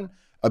to heaven?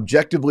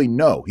 Objectively,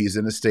 no. He's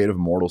in a state of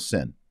mortal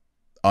sin,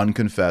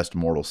 unconfessed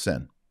mortal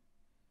sin.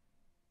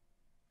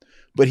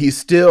 But he's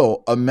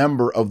still a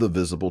member of the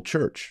visible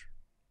church.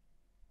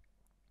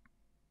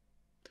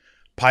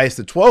 Pius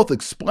XII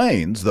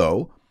explains,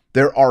 though,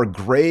 there are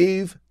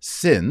grave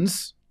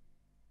sins.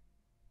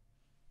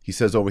 He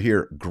says over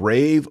here,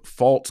 grave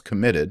faults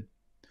committed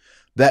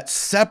that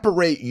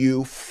separate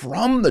you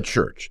from the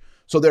church.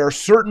 So there are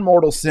certain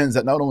mortal sins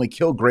that not only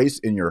kill grace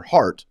in your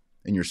heart,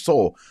 in your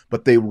soul,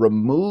 but they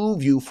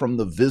remove you from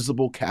the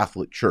visible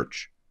Catholic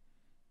Church.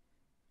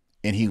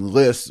 And he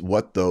lists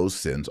what those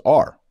sins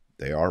are.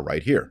 They are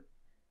right here.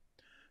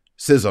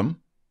 Schism,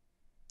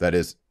 that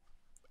is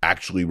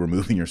actually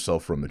removing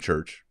yourself from the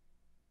church.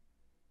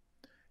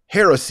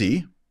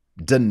 Heresy,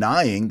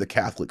 denying the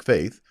Catholic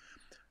faith.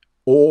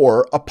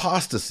 Or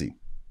apostasy.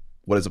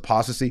 What is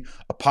apostasy?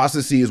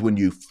 Apostasy is when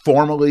you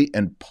formally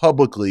and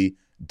publicly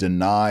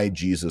deny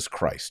Jesus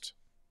Christ.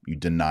 You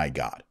deny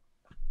God.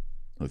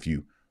 If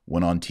you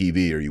went on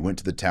TV or you went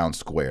to the town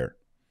square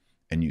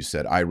and you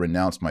said, I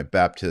renounce my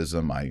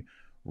baptism, I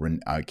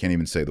can't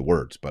even say the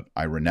words, but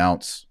I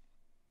renounce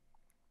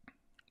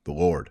the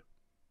Lord.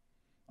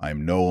 I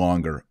am no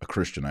longer a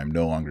Christian. I am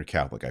no longer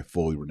Catholic. I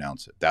fully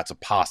renounce it. That's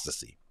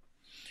apostasy.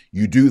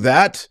 You do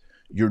that,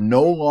 you're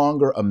no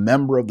longer a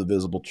member of the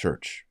visible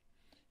church.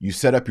 You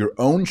set up your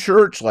own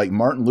church like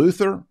Martin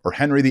Luther or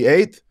Henry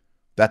VIII.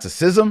 That's a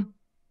schism.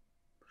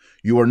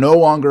 You are no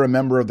longer a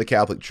member of the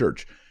Catholic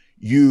Church.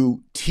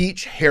 You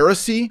teach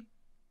heresy,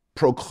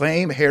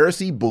 proclaim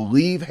heresy,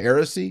 believe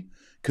heresy,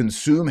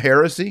 consume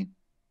heresy,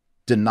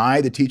 deny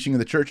the teaching of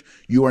the church.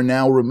 You are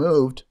now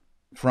removed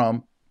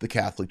from the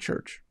Catholic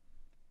Church.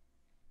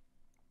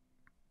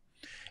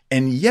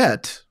 And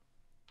yet,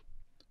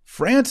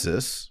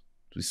 Francis,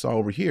 as we saw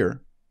over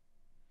here,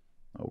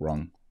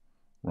 wrong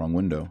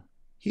window.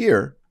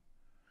 Here,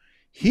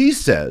 he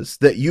says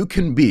that you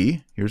can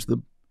be, here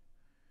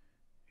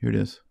it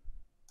is.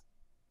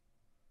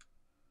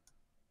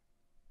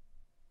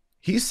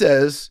 He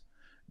says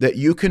that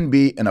you can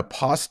be an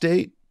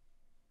apostate,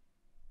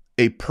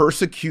 a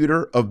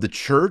persecutor of the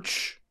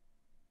church,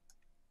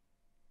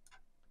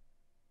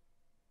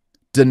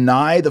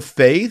 deny the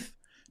faith,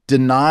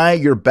 deny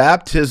your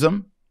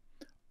baptism.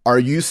 Are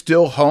you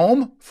still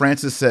home?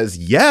 Francis says,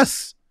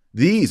 yes,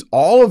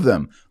 all of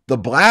them, the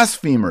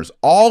blasphemers,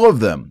 all of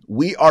them,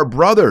 we are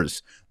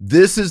brothers.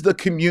 This is the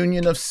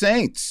communion of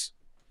saints.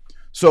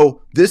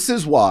 So this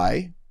is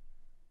why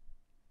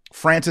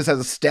Francis has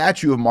a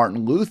statue of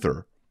Martin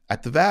Luther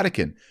at the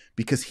Vatican,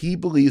 because he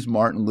believes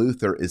Martin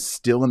Luther is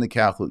still in the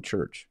Catholic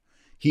Church.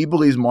 He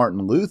believes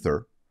Martin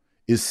Luther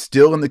is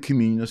still in the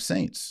communion of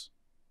saints.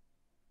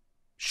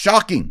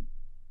 Shocking.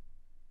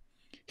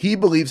 He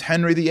believes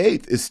Henry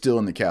VIII is still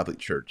in the Catholic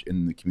Church,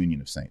 in the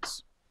communion of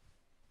saints.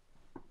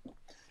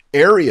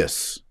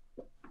 Arius,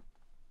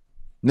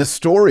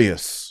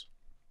 Nestorius,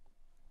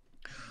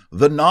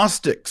 the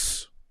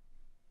Gnostics,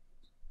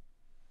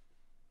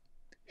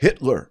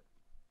 Hitler,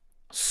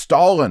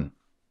 Stalin.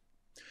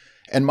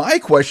 And my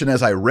question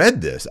as I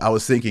read this, I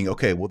was thinking,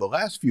 okay, well, the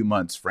last few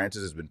months,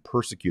 Francis has been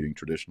persecuting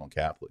traditional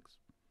Catholics.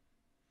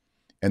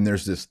 And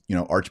there's this,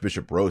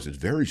 Archbishop Rose is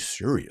very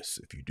serious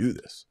if you do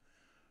this.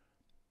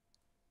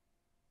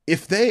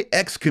 If they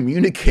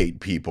excommunicate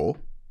people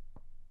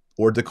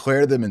or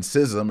declare them in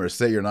schism or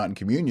say you're not in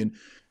communion,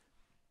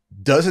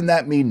 doesn't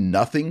that mean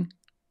nothing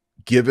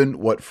given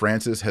what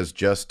Francis has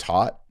just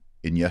taught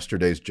in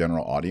yesterday's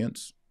general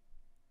audience?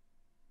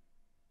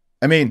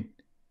 I mean,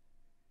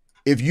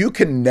 if you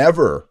can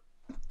never,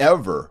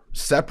 ever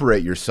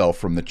separate yourself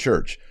from the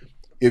church,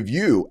 if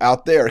you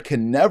out there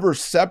can never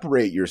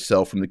separate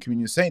yourself from the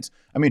communion of saints,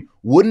 I mean,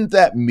 wouldn't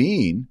that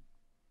mean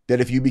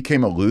that if you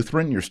became a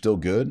Lutheran, you're still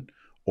good?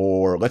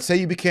 Or let's say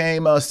you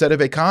became a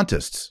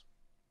Sedevacantists.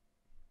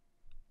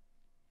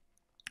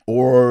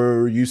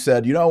 Or you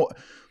said,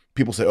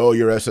 people say, oh,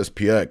 you're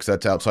SSPX,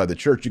 that's outside the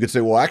church. You could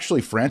say, well,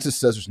 actually, Francis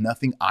says there's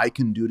nothing I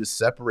can do to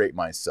separate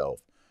myself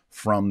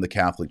from the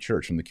Catholic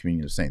Church, from the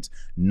communion of saints.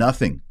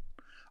 Nothing.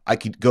 I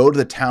could go to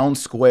the town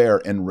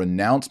square and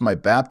renounce my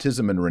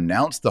baptism and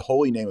renounce the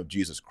holy name of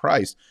Jesus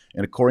Christ.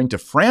 And according to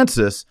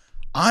Francis,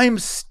 I'm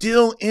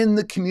still in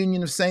the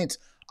communion of saints.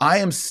 I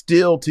am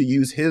still, to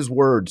use his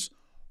words,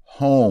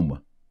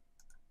 home.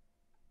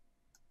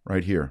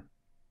 Right here.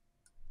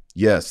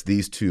 Yes,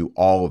 these two,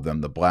 all of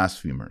them, the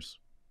blasphemers.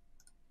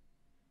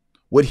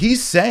 What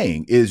he's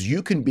saying is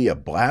you can be a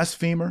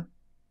blasphemer,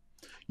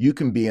 you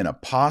can be an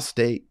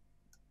apostate,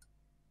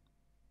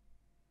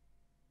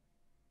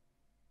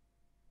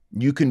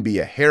 You can be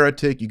a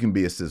heretic, you can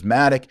be a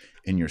schismatic,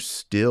 and you're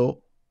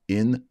still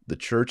in the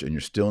church and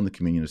you're still in the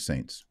communion of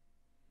saints.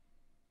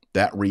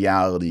 That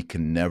reality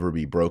can never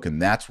be broken.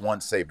 That's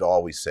once saved,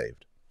 always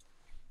saved.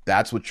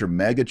 That's what your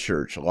mega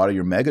church, a lot of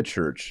your mega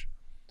church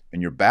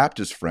and your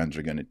Baptist friends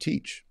are going to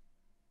teach.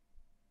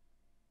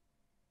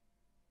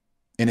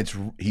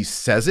 And he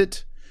says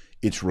it,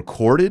 it's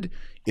recorded,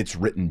 it's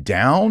written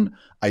down.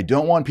 I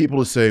don't want people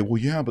to say,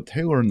 well, yeah, but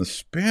Taylor, in the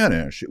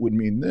Spanish, it would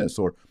mean this,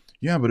 or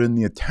yeah, but in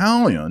the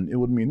Italian, it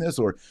would mean this,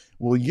 or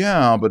well,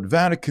 yeah, but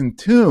Vatican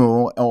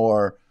II,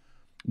 or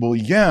well,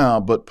 yeah,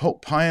 but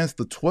Pope Pius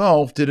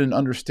XII didn't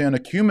understand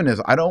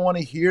ecumenism. I don't want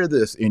to hear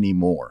this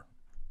anymore.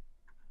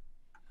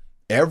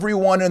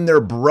 Everyone and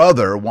their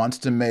brother wants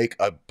to make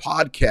a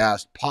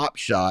podcast pop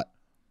shot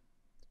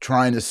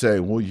trying to say,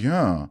 well,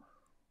 yeah,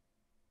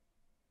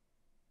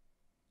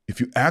 if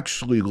you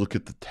actually look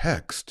at the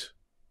text,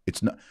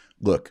 it's not.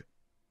 Look,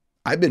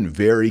 I've been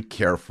very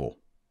careful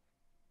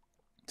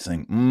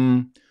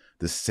saying,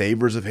 this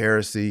savors of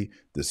heresy,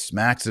 this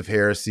smacks of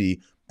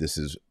heresy, this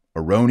is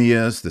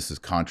erroneous, this is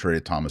contrary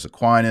to Thomas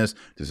Aquinas,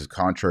 this is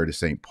contrary to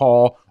St.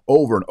 Paul.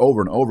 Over and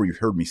over and over, you've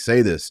heard me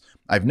say this.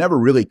 I've never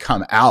really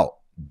come out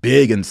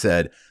big and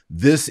said,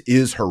 this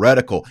is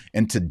heretical.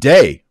 And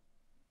today,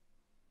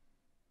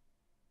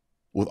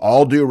 with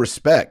all due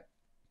respect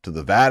to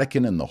the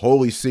Vatican and the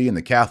Holy See and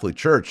the Catholic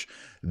Church,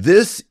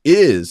 this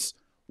is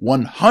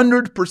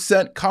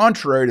 100%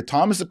 contrary to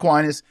Thomas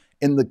Aquinas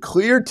and the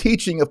clear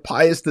teaching of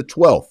Pius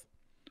XII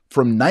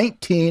from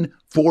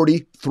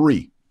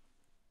 1943.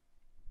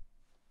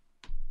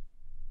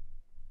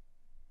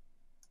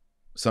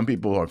 Some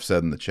people have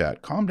said in the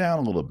chat, calm down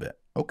a little bit.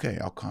 Okay,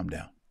 I'll calm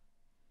down.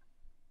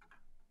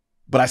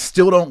 But I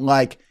still don't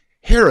like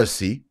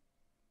heresy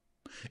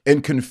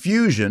and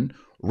confusion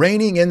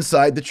reigning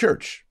inside the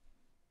church.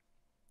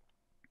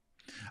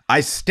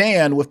 I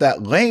stand with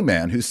that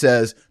layman who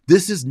says,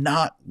 this is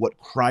not what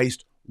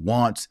Christ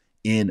wants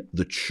in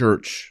the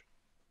church.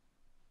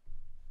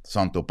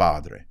 Santo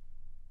Padre.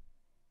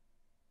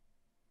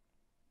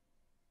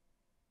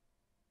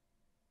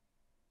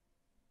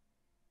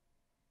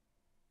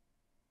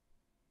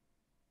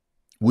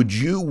 Would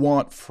you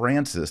want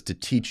Francis to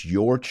teach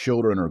your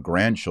children or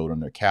grandchildren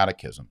their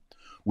catechism?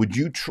 Would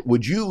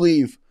you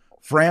leave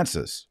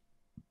Francis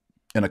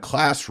in a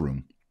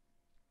classroom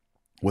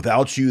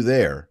without you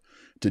there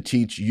to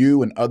teach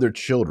you and other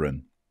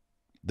children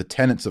the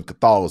tenets of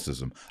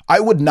Catholicism?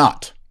 I would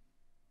not.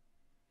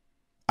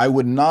 I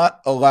would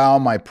not allow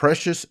my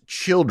precious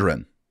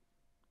children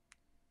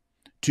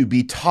to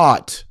be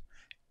taught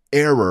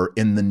error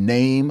in the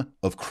name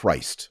of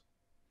Christ,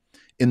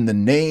 in the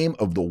name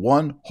of the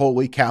one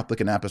holy Catholic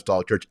and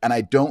Apostolic Church. And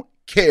I don't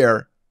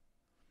care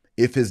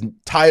if his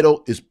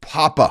title is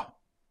Papa.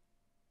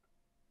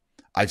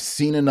 I've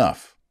seen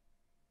enough.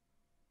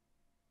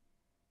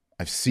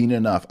 I've seen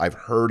enough. I've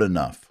heard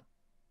enough.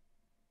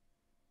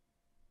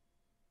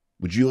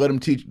 Would you let him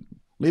teach?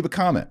 Leave a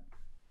comment.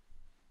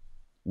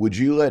 Would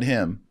you let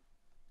him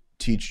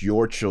teach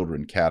your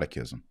children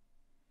catechism?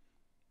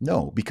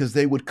 No, because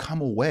they would come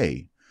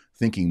away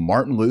thinking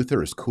Martin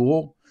Luther is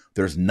cool.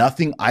 There's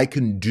nothing I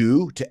can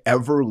do to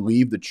ever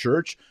leave the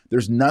church.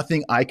 There's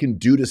nothing I can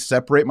do to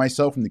separate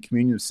myself from the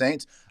communion of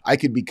saints. I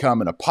could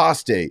become an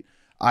apostate.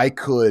 I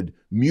could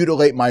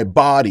mutilate my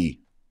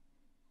body.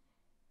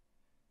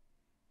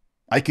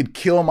 I could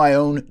kill my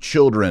own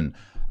children.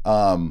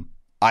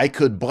 I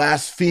could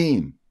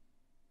blaspheme.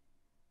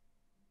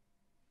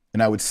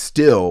 And I would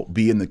still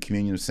be in the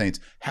communion of saints.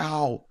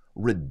 How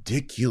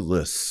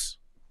ridiculous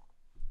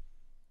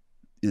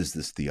is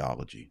this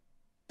theology?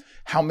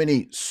 How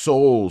many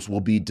souls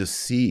will be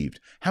deceived?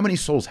 How many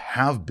souls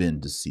have been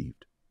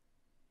deceived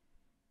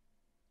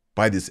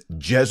by this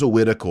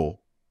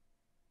Jesuitical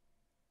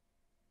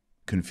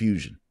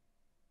confusion?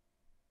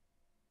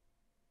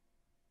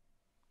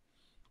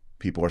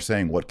 People are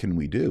saying, what can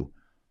we do?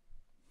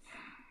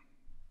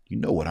 You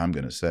know what I'm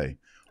going to say.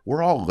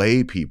 We're all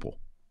lay people.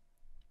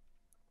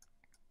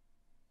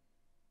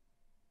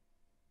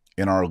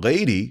 And Our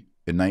Lady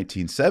in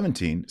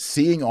 1917,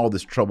 seeing all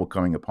this trouble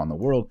coming upon the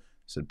world,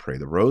 said, pray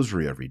the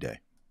rosary every day.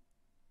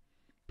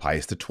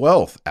 Pius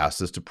XII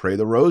asked us to pray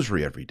the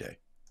rosary every day.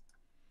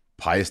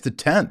 Pius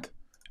X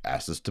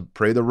asked us to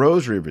pray the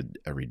rosary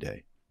every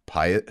day.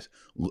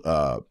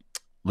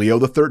 Leo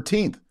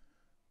XIII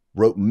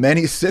wrote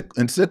many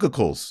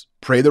encyclicals,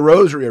 pray the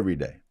rosary every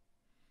day.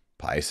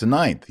 Pius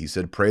IX, he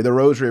said, pray the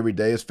rosary every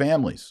day as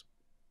families.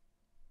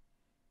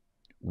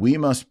 We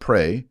must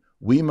pray.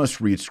 We must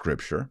read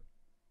scripture.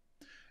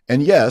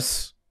 And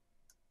yes,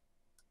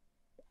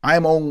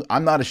 I'm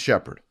not a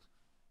shepherd.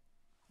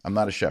 I'm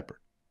not a shepherd.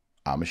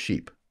 I'm a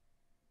sheep.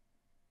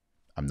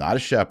 I'm not a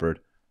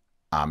shepherd.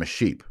 I'm a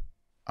sheep.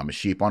 I'm a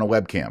sheep on a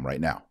webcam right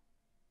now.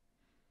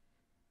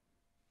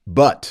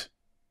 But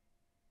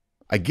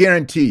I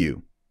guarantee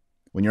you,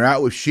 when you're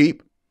out with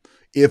sheep,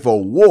 if a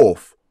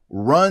wolf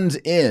runs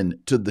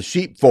into the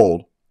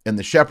sheepfold and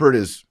the shepherd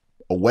is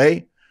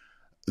away,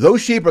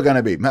 those sheep are going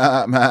to be,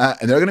 mah, mah,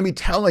 and they're going to be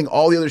telling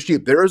all the other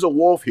sheep, there is a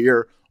wolf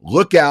here.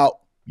 Look out.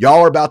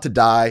 Y'all are about to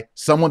die.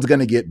 Someone's going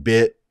to get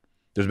bit.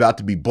 There's about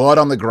to be blood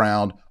on the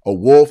ground. A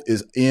wolf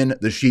is in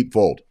the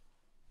sheepfold.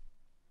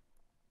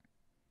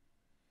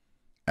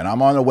 And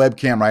I'm on the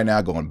webcam right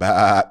now going,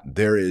 bah,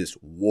 there is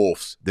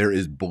wolves. There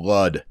is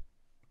blood.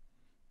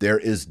 There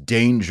is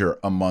danger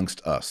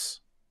amongst us.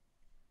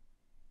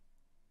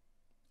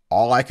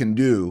 All I can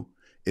do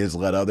is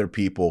let other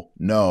people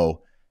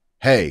know,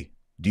 hey,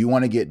 do you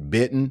want to get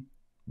bitten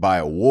by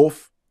a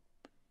wolf?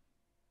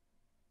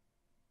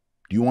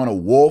 Do you want a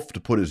wolf to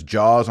put his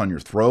jaws on your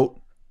throat?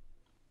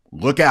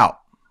 Look out.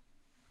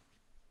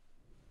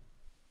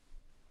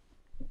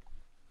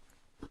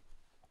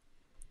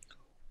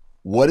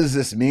 What does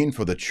this mean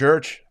for the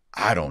church?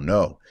 I don't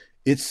know.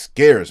 It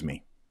scares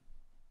me.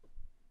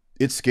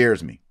 It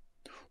scares me.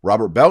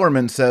 Robert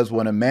Bellarmine says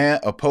when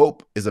a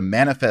pope is a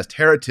manifest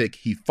heretic,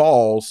 he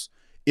falls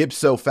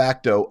ipso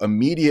facto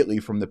immediately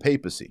from the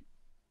papacy.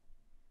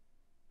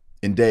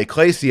 In De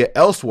Ecclesia,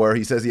 elsewhere,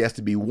 he says he has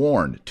to be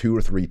warned 2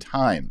 or 3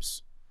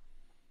 times.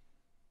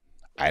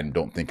 I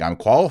don't think I'm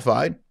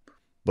qualified,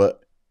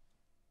 but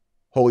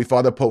Holy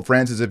Father Pope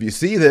Francis, if you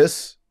see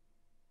this,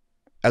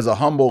 as a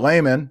humble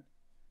layman,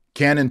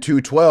 Canon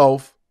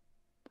 212,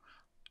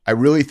 I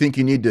really think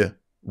you need to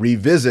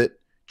revisit,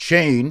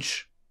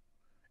 change,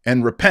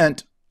 and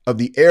repent of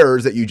the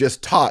errors that you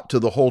just taught to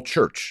the whole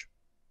church.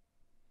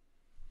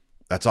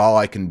 That's all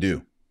I can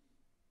do.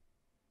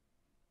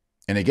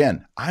 And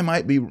again,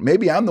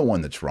 maybe I'm the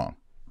one that's wrong.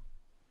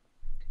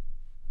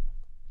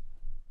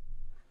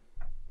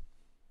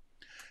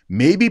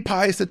 Maybe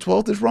Pius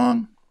XII is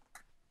wrong.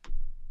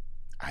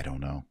 I don't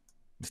know.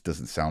 This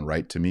doesn't sound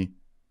right to me.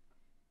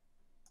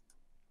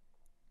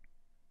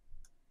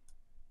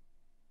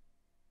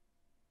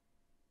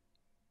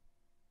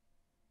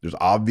 There's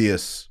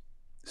obvious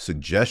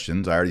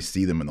suggestions. I already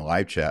see them in the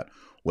live chat.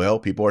 Well,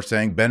 people are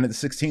saying Benedict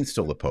XVI is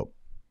still the Pope.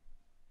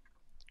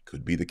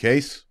 Could be the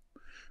case.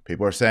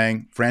 People are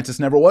saying Francis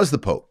never was the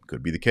Pope.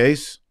 Could be the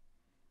case.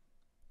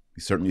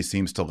 He certainly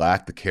seems to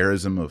lack the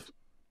charism of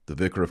the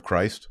Vicar of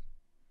Christ.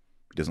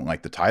 He doesn't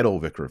like the title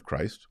Vicar of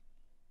Christ.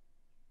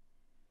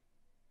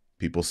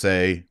 People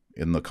say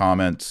in the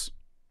comments,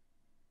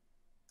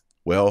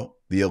 well,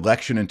 the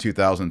election in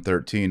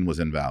 2013 was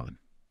invalid.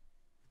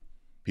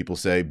 People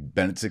say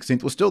Benedict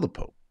XVI was still the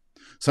Pope.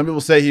 Some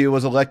people say he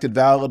was elected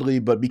validly,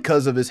 but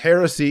because of his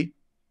heresy,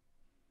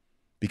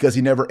 because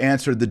he never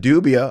answered the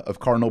dubia of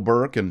Cardinal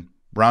Burke and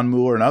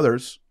Braunmüller and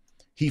others,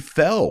 he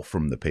fell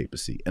from the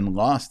papacy and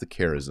lost the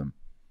charism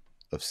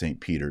of St.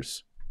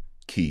 Peter's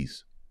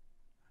keys.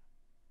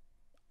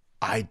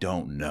 I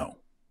don't know.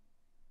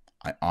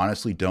 I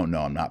honestly don't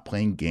know. I'm not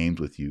playing games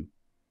with you.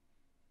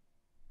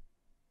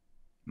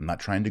 I'm not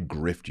trying to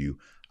grift you.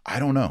 I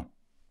don't know.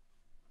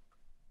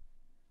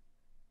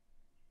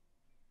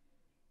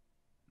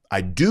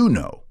 I do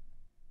know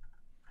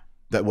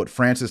that what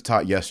Francis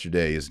taught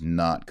yesterday is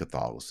not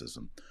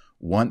Catholicism.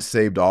 Once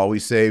saved,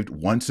 always saved.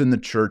 Once in the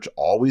church,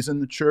 always in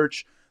the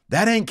church.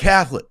 That ain't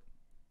Catholic.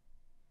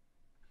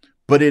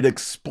 But it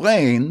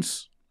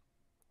explains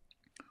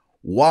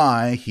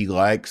why he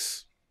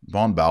likes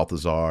von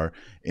Balthasar,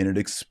 and it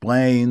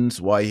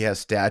explains why he has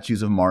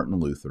statues of Martin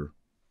Luther,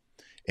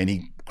 and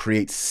he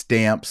creates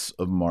stamps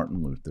of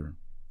Martin Luther.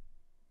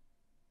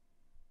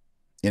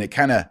 And it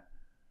kind of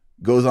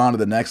goes on to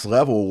the next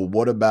level.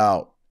 What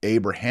about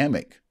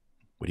Abrahamic,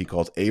 what he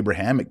calls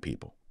Abrahamic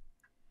people?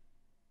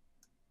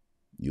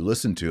 You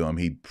listen to him,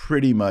 he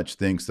pretty much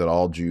thinks that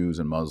all Jews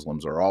and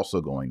Muslims are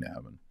also going to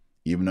heaven,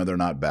 even though they're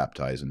not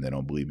baptized and they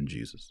don't believe in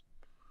Jesus,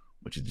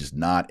 which is just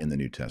not in the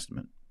New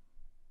Testament.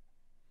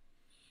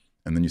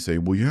 And then you say,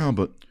 well, yeah,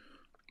 but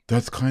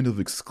that's kind of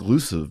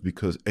exclusive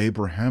because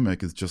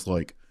Abrahamic is just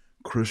like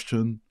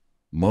Christian,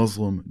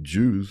 Muslim,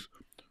 Jews.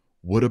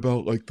 What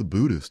about like the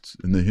Buddhists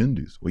and the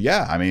Hindus? Well,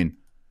 yeah, I mean,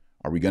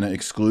 are we going to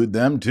exclude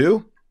them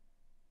too?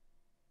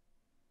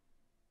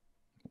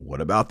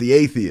 What about the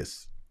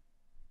atheists?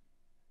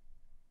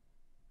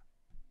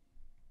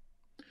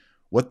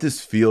 What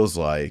this feels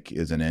like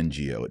is an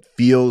NGO. It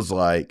feels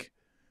like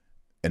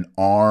an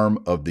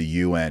arm of the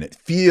UN. It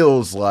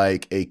feels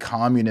like a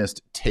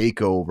communist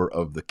takeover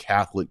of the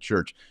Catholic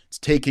Church. It's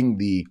taking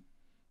the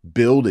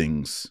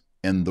buildings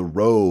and the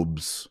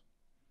robes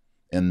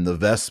and the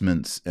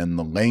vestments and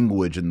the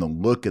language and the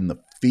look and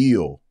the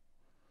feel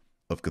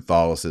of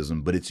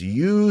Catholicism, but it's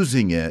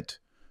using it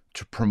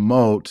to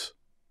promote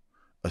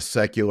a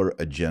secular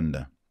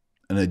agenda,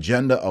 an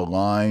agenda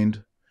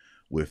aligned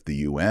with the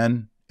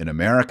UN in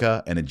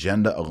America, an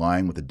agenda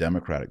aligned with the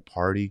Democratic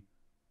Party.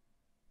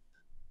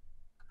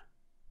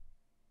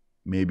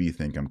 Maybe you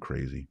think I'm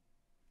crazy.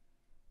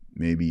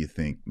 Maybe you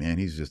think, man,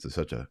 he's just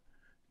such a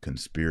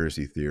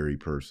conspiracy theory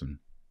person.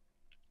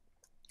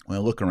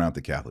 Well, look around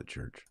the Catholic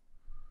Church.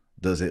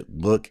 Does it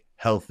look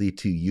healthy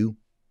to you?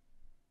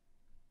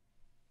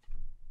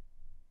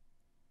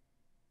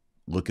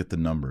 Look at the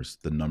numbers.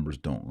 The numbers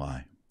don't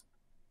lie.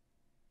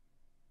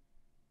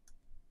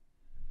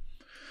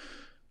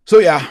 So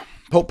yeah,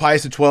 Pope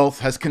Pius XII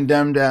has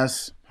condemned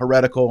as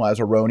heretical, as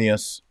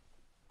erroneous,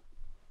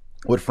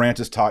 what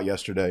Francis taught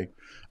yesterday.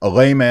 A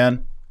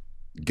layman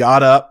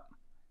got up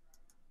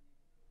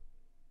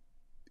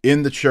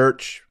in the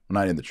church,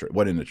 not in the church,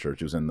 what in the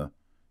church? It was in the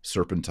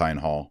Serpentine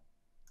Hall,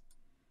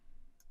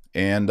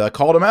 and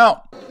called him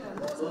out.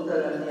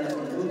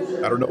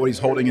 I don't know what he's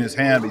holding in his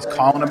hand, but he's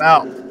calling him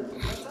out.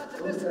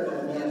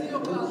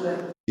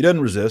 He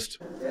doesn't resist.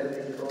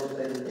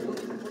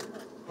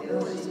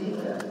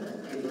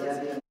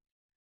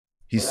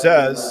 He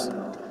says,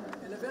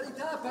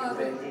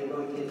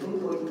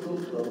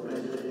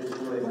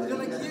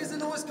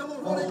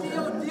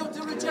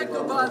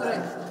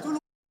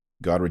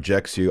 God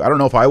rejects you. I don't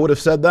know if I would have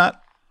said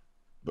that,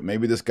 but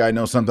maybe this guy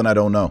knows something I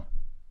don't know.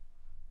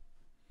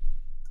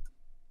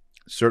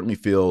 It certainly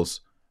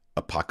feels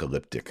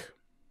apocalyptic.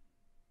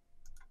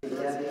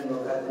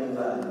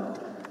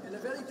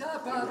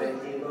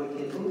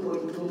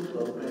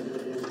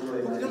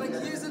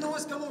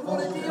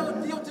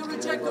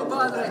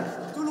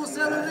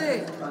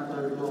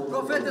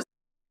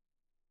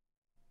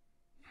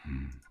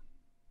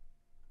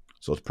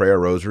 So let's pray our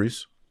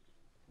rosaries.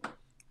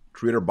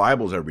 Read our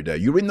Bibles every day.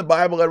 You reading the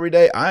Bible every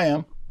day? I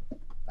am.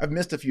 I've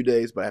missed a few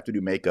days, but I have to do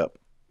makeup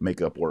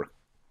work.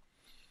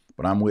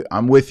 But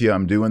I'm with you.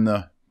 I'm doing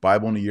the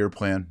Bible in a Year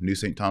plan, New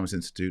St. Thomas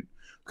Institute.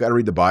 We've got to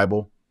read the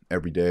Bible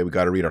every day. We've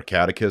got to read our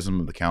Catechism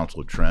of the Council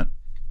of Trent.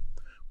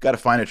 We've got to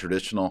find a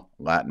traditional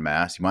Latin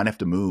Mass. You might have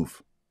to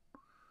move.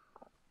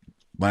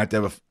 You might have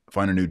to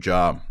find a new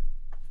job.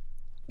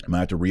 You might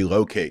have to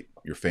relocate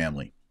your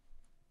family.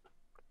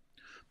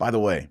 By the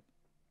way,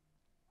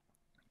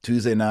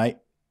 Tuesday night,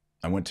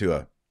 I went to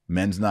a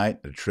men's night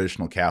at a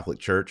traditional Catholic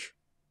church,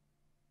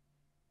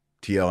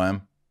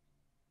 TLM.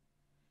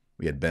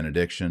 We had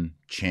benediction,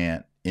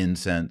 chant,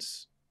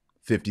 incense,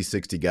 50,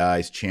 60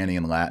 guys chanting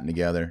in Latin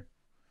together,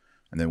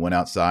 and then went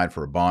outside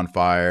for a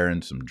bonfire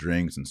and some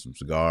drinks and some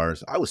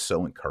cigars. I was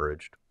so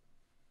encouraged.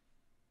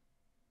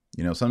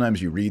 You know,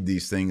 sometimes you read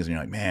these things and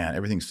you're like, man,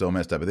 everything's so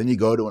messed up. But then you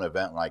go to an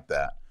event like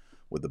that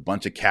with a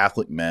bunch of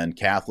Catholic men,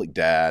 Catholic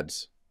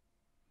dads,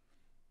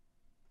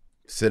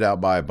 sit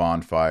out by a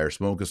bonfire,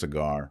 smoke a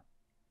cigar,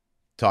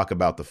 talk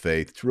about the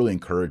faith. It's really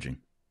encouraging.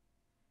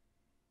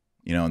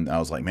 You know, and I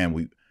was like,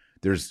 man,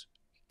 there's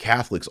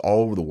Catholics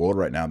all over the world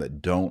right now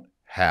that don't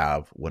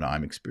have what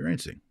I'm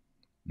experiencing.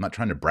 I'm not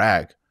trying to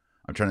brag.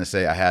 I'm trying to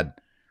say I had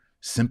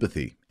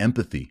sympathy,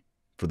 empathy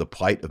for the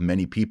plight of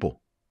many people.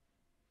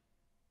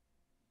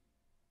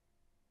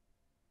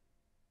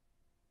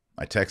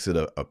 I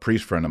texted a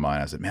priest friend of mine.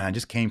 I said, man, I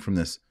just came from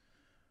this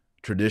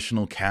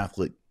traditional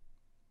Catholic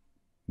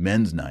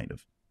men's night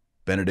of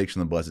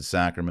benediction of the Blessed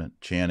Sacrament,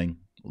 chanting,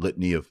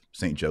 litany of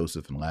St.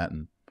 Joseph in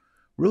Latin.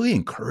 Really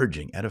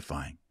encouraging,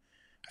 edifying.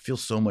 I feel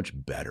so much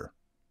better.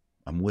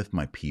 I'm with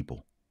my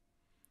people.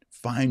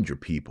 Find your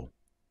people.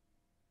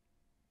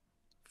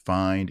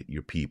 Find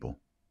your people.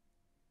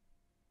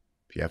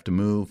 If you have to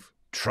move,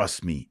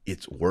 trust me,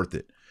 it's worth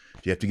it.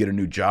 If you have to get a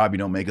new job, you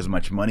don't make as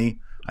much money,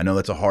 I know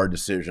that's a hard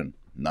decision.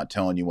 I'm not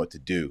telling you what to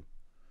do.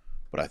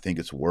 But I think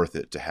it's worth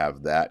it to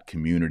have that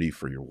community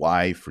for your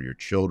wife, for your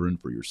children,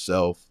 for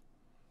yourself,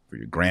 for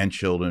your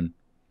grandchildren.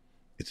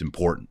 It's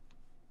important.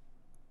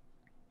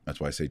 That's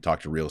why I say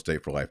talk to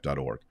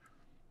realestateforlife.org.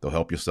 They'll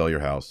help you sell your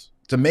house.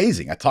 It's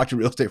amazing. I talked to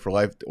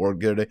realestateforlife.org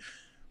the other day.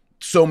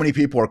 So many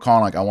people are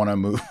calling like, I want to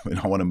move, and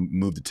I want to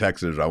move to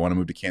Texas, or I want to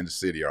move to Kansas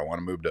City, or I want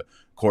to move to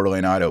Coeur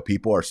d'Alene, Idaho.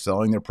 People are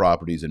selling their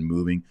properties and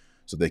moving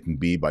so they can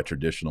be by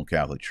traditional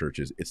Catholic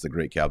churches. It's the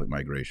great Catholic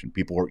migration.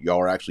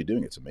 Y'all are actually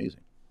doing it. It's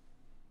amazing.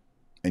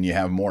 And you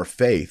have more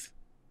faith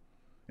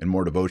and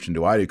more devotion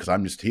to I do because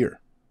I'm just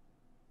here.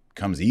 It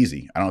comes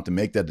easy. I don't have to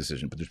make that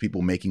decision, but there's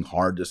people making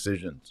hard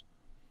decisions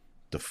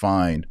to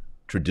find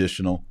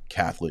traditional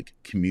Catholic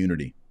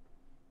community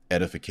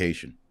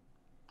edification.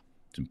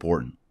 It's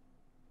important.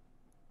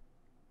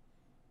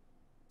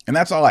 And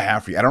that's all I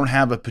have for you. I don't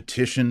have a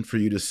petition for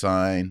you to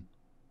sign.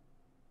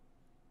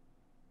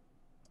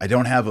 I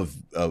don't have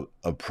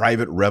a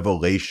private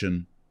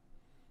revelation.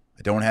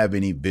 I don't have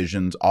any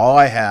visions. All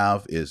I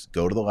have is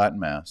go to the Latin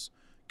Mass,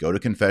 go to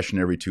confession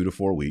every 2 to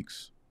 4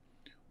 weeks,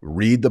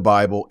 read the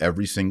Bible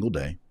every single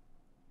day,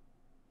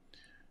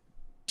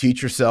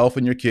 teach yourself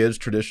and your kids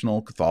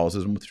traditional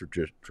Catholicism with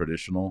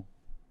traditional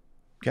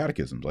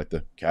catechisms, like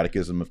the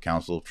Catechism of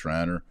Council of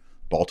Trent or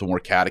Baltimore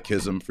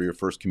Catechism for your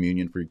first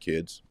communion for your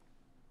kids.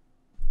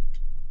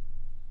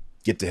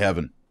 Get to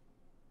heaven.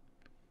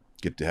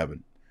 Get to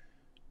heaven.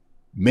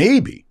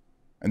 Maybe,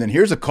 and then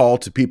here's a call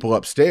to people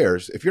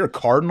upstairs. If you're a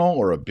cardinal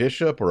or a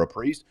bishop or a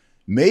priest,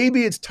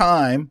 maybe it's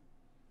time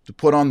to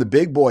put on the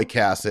big boy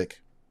cassock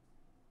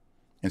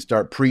and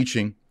start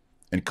preaching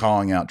and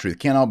calling out truth.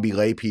 Can't all be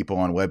lay people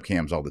on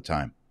webcams all the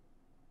time.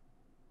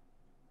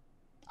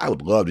 I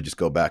would love to just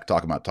go back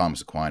talking about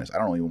Thomas Aquinas. I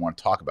don't even want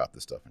to talk about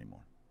this stuff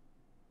anymore.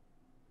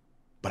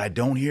 But I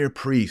don't hear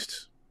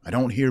priests. I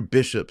don't hear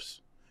bishops.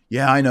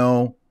 Yeah, I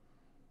know.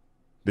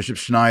 Bishop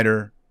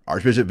Schneider,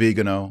 Archbishop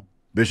Vigano,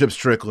 Bishop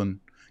Strickland.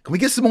 Can we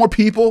get some more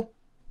people?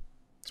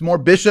 Some more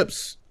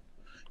bishops?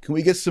 Can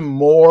we get some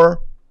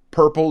more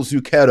purple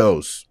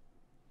Zucchettos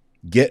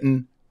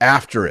getting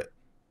after it?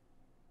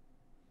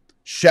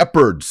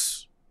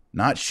 Shepherds,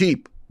 not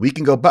sheep, We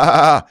can go,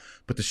 bah,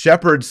 but the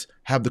shepherds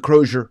have the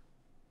crozier.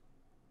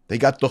 They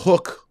got the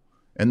hook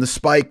and the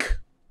spike.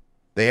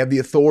 They have the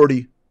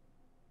authority.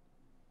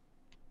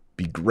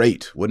 Be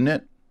great, wouldn't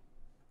it?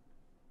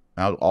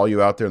 All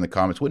you out there in the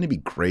comments, wouldn't it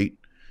be great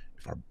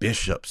if our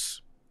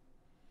bishops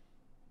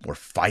were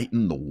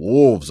fighting the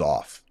wolves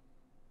off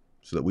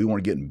so that we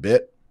weren't getting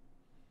bit?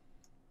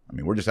 I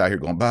mean, we're just out here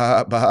going,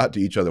 bah, bah, to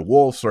each other.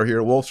 Wolves are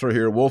here, wolves are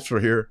here, wolves are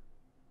here.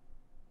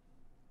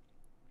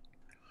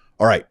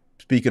 All right,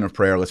 speaking of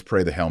prayer, let's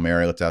pray the Hail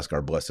Mary. Let's ask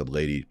our Blessed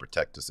Lady to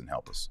protect us and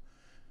help us.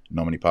 In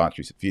nomine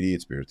Patris et Filii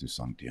et Spiritus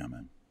Sancti.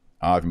 Amen.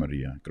 Ave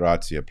Maria,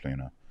 gratia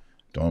plena,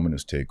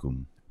 Dominus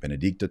tecum,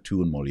 benedicta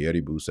tu in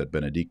mulieribus et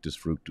benedictus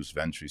fructus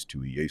ventris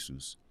tui,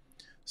 Iesus.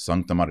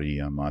 Sancta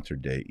Maria, Mater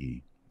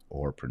Dei,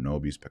 ora pro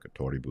nobis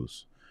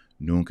peccatoribus,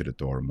 nunc et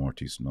at hora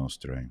mortis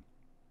nostrae.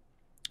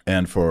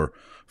 And for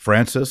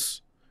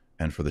Francis,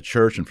 and for the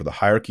church, and for the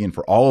hierarchy, and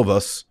for all of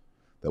us,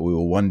 that we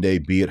will one day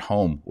be at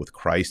home with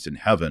Christ in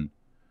heaven,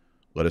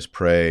 let us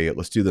pray.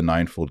 Let's do the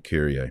ninefold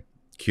Kyrie.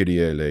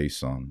 Kyrie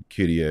eleison,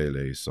 Kyrie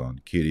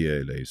eleison, Kyrie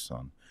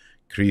eleison,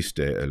 Christe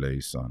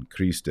eleison,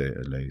 Christe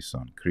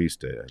eleison,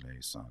 Christe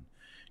eleison,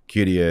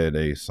 Kyrie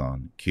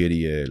eleison,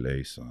 Kyrie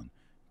eleison,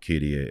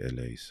 Kyrie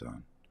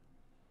eleison.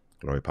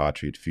 Gloria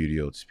Patri et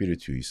Filio et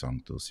Spiritui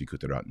Sancto, sic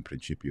ut erat in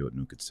principio et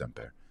nunc et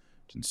semper,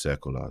 et in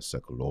saecula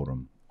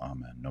saeculorum.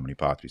 Amen. Nomine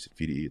Patris et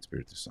Filii et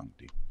Spiritus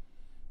Sancti.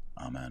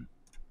 Amen.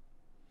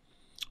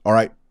 All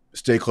right,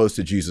 stay close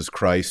to Jesus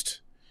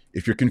Christ.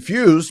 If you're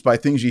confused by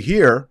things you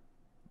hear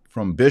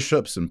from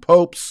bishops and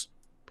popes,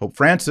 Pope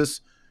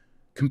Francis,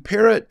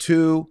 compare it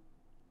to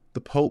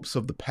the popes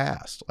of the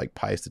past, like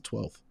Pius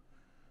XII.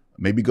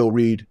 Maybe go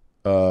read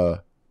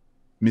Mystici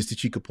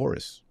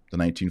Corporis, the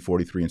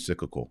 1943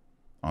 encyclical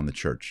on the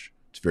church.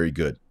 It's very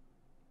good.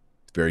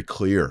 It's very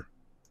clear,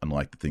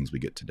 unlike the things we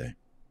get today.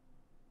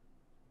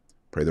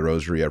 Pray the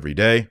rosary every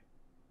day.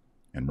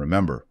 And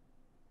remember,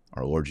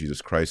 our Lord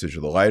Jesus Christ is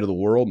the light of the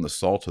world and the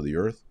salt of the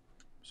earth.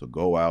 So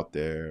go out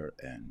there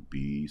and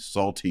be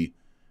salty.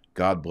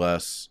 God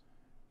bless,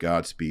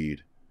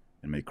 Godspeed,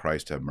 and may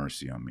Christ have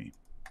mercy on me.